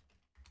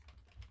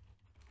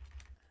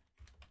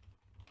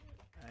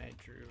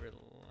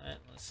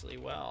relentlessly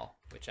well,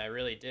 which I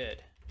really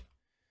did.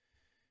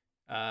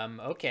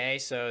 Okay,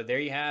 so there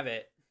you have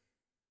it.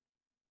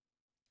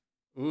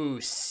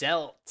 Ooh,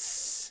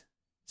 Celts.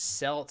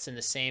 Celts in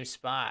the same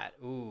spot.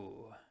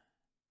 Ooh.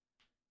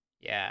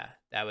 Yeah,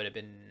 that would have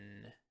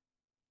been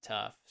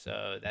tough.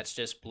 So that's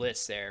just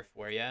Blitz there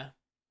for you.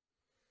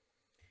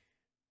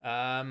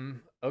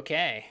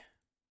 Okay.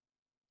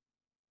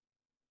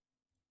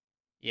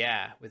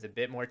 Yeah, with a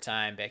bit more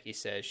time, Becky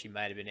says she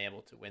might have been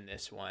able to win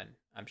this one.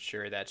 I'm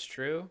sure that's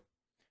true.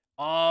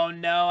 Oh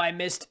no, I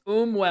missed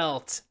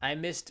Umwelt. I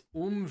missed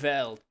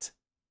Umwelt.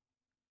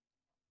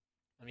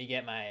 Let me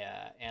get my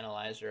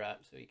analyzer up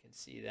so you can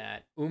see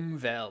that.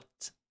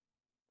 Umwelt.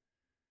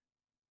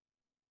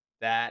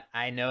 That,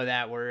 I know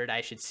that word.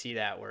 I should see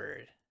that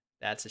word.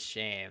 That's a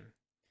shame.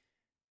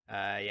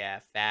 Yeah,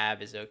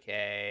 Fab is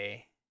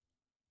okay.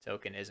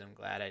 Tokenism,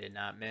 glad I did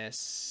not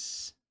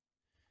miss.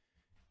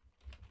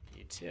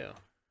 You too.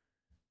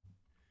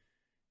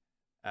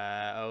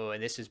 Oh,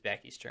 and this is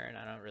Becky's turn.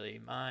 I don't really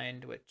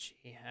mind what she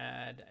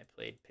had. I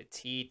played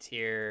Petite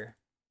here.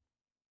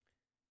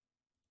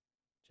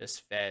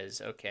 Just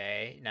Fez,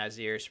 okay.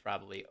 Nazir's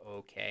probably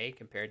okay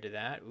compared to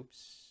that.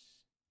 Oops.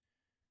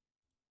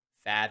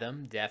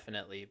 Fathom,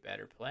 definitely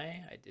better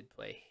play. I did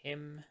play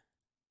him.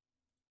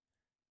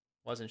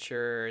 Wasn't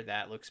sure.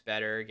 That looks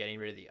better. Getting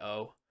rid of the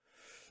O.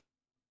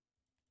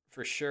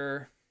 For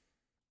sure.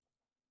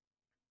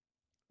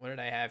 What did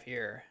I have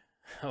here?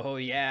 Oh,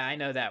 yeah, I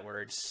know that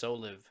word.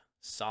 Soliv.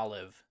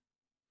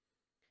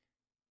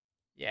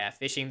 Yeah,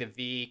 fishing the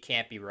V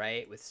can't be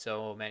right with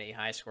so many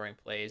high-scoring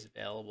plays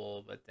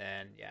available. But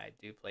then, yeah, I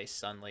do play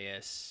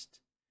Sunliest.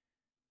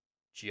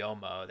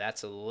 Jomo,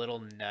 that's a little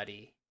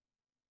nutty.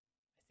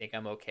 I think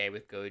I'm okay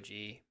with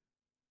Goji.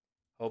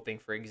 Hoping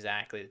for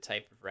exactly the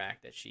type of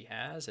rack that she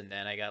has. And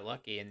then I got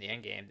lucky in the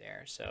endgame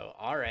there. So,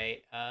 all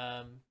right.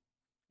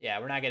 Yeah,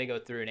 we're not going to go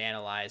through and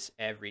analyze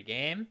every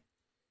game.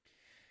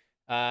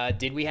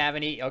 Did we have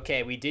any?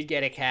 Okay, we did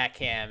get a cat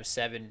cam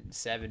 7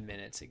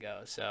 minutes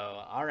ago. So,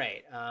 all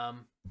right.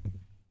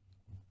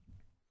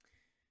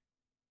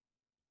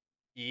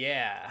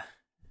 Yeah.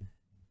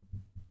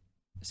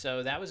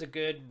 So that was a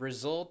good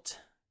result.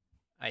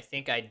 I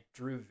think I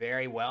drew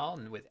very well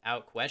and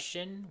without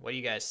question. What do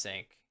you guys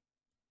think?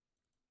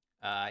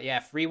 Yeah,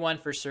 free one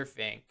for Surf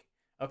Inc.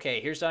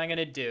 Okay, here's what I'm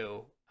gonna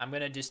do. I'm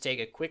gonna just take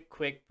a quick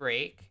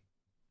break.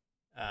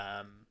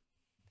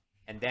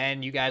 And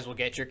then you guys will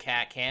get your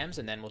cat cams,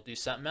 and then we'll do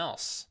something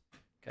else.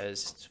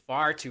 Because it's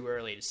far too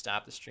early to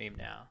stop the stream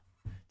now.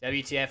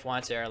 WTF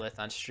wants Aerolith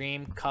on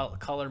stream.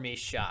 Color me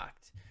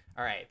shocked.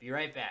 All right, be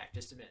right back.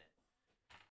 Just a minute.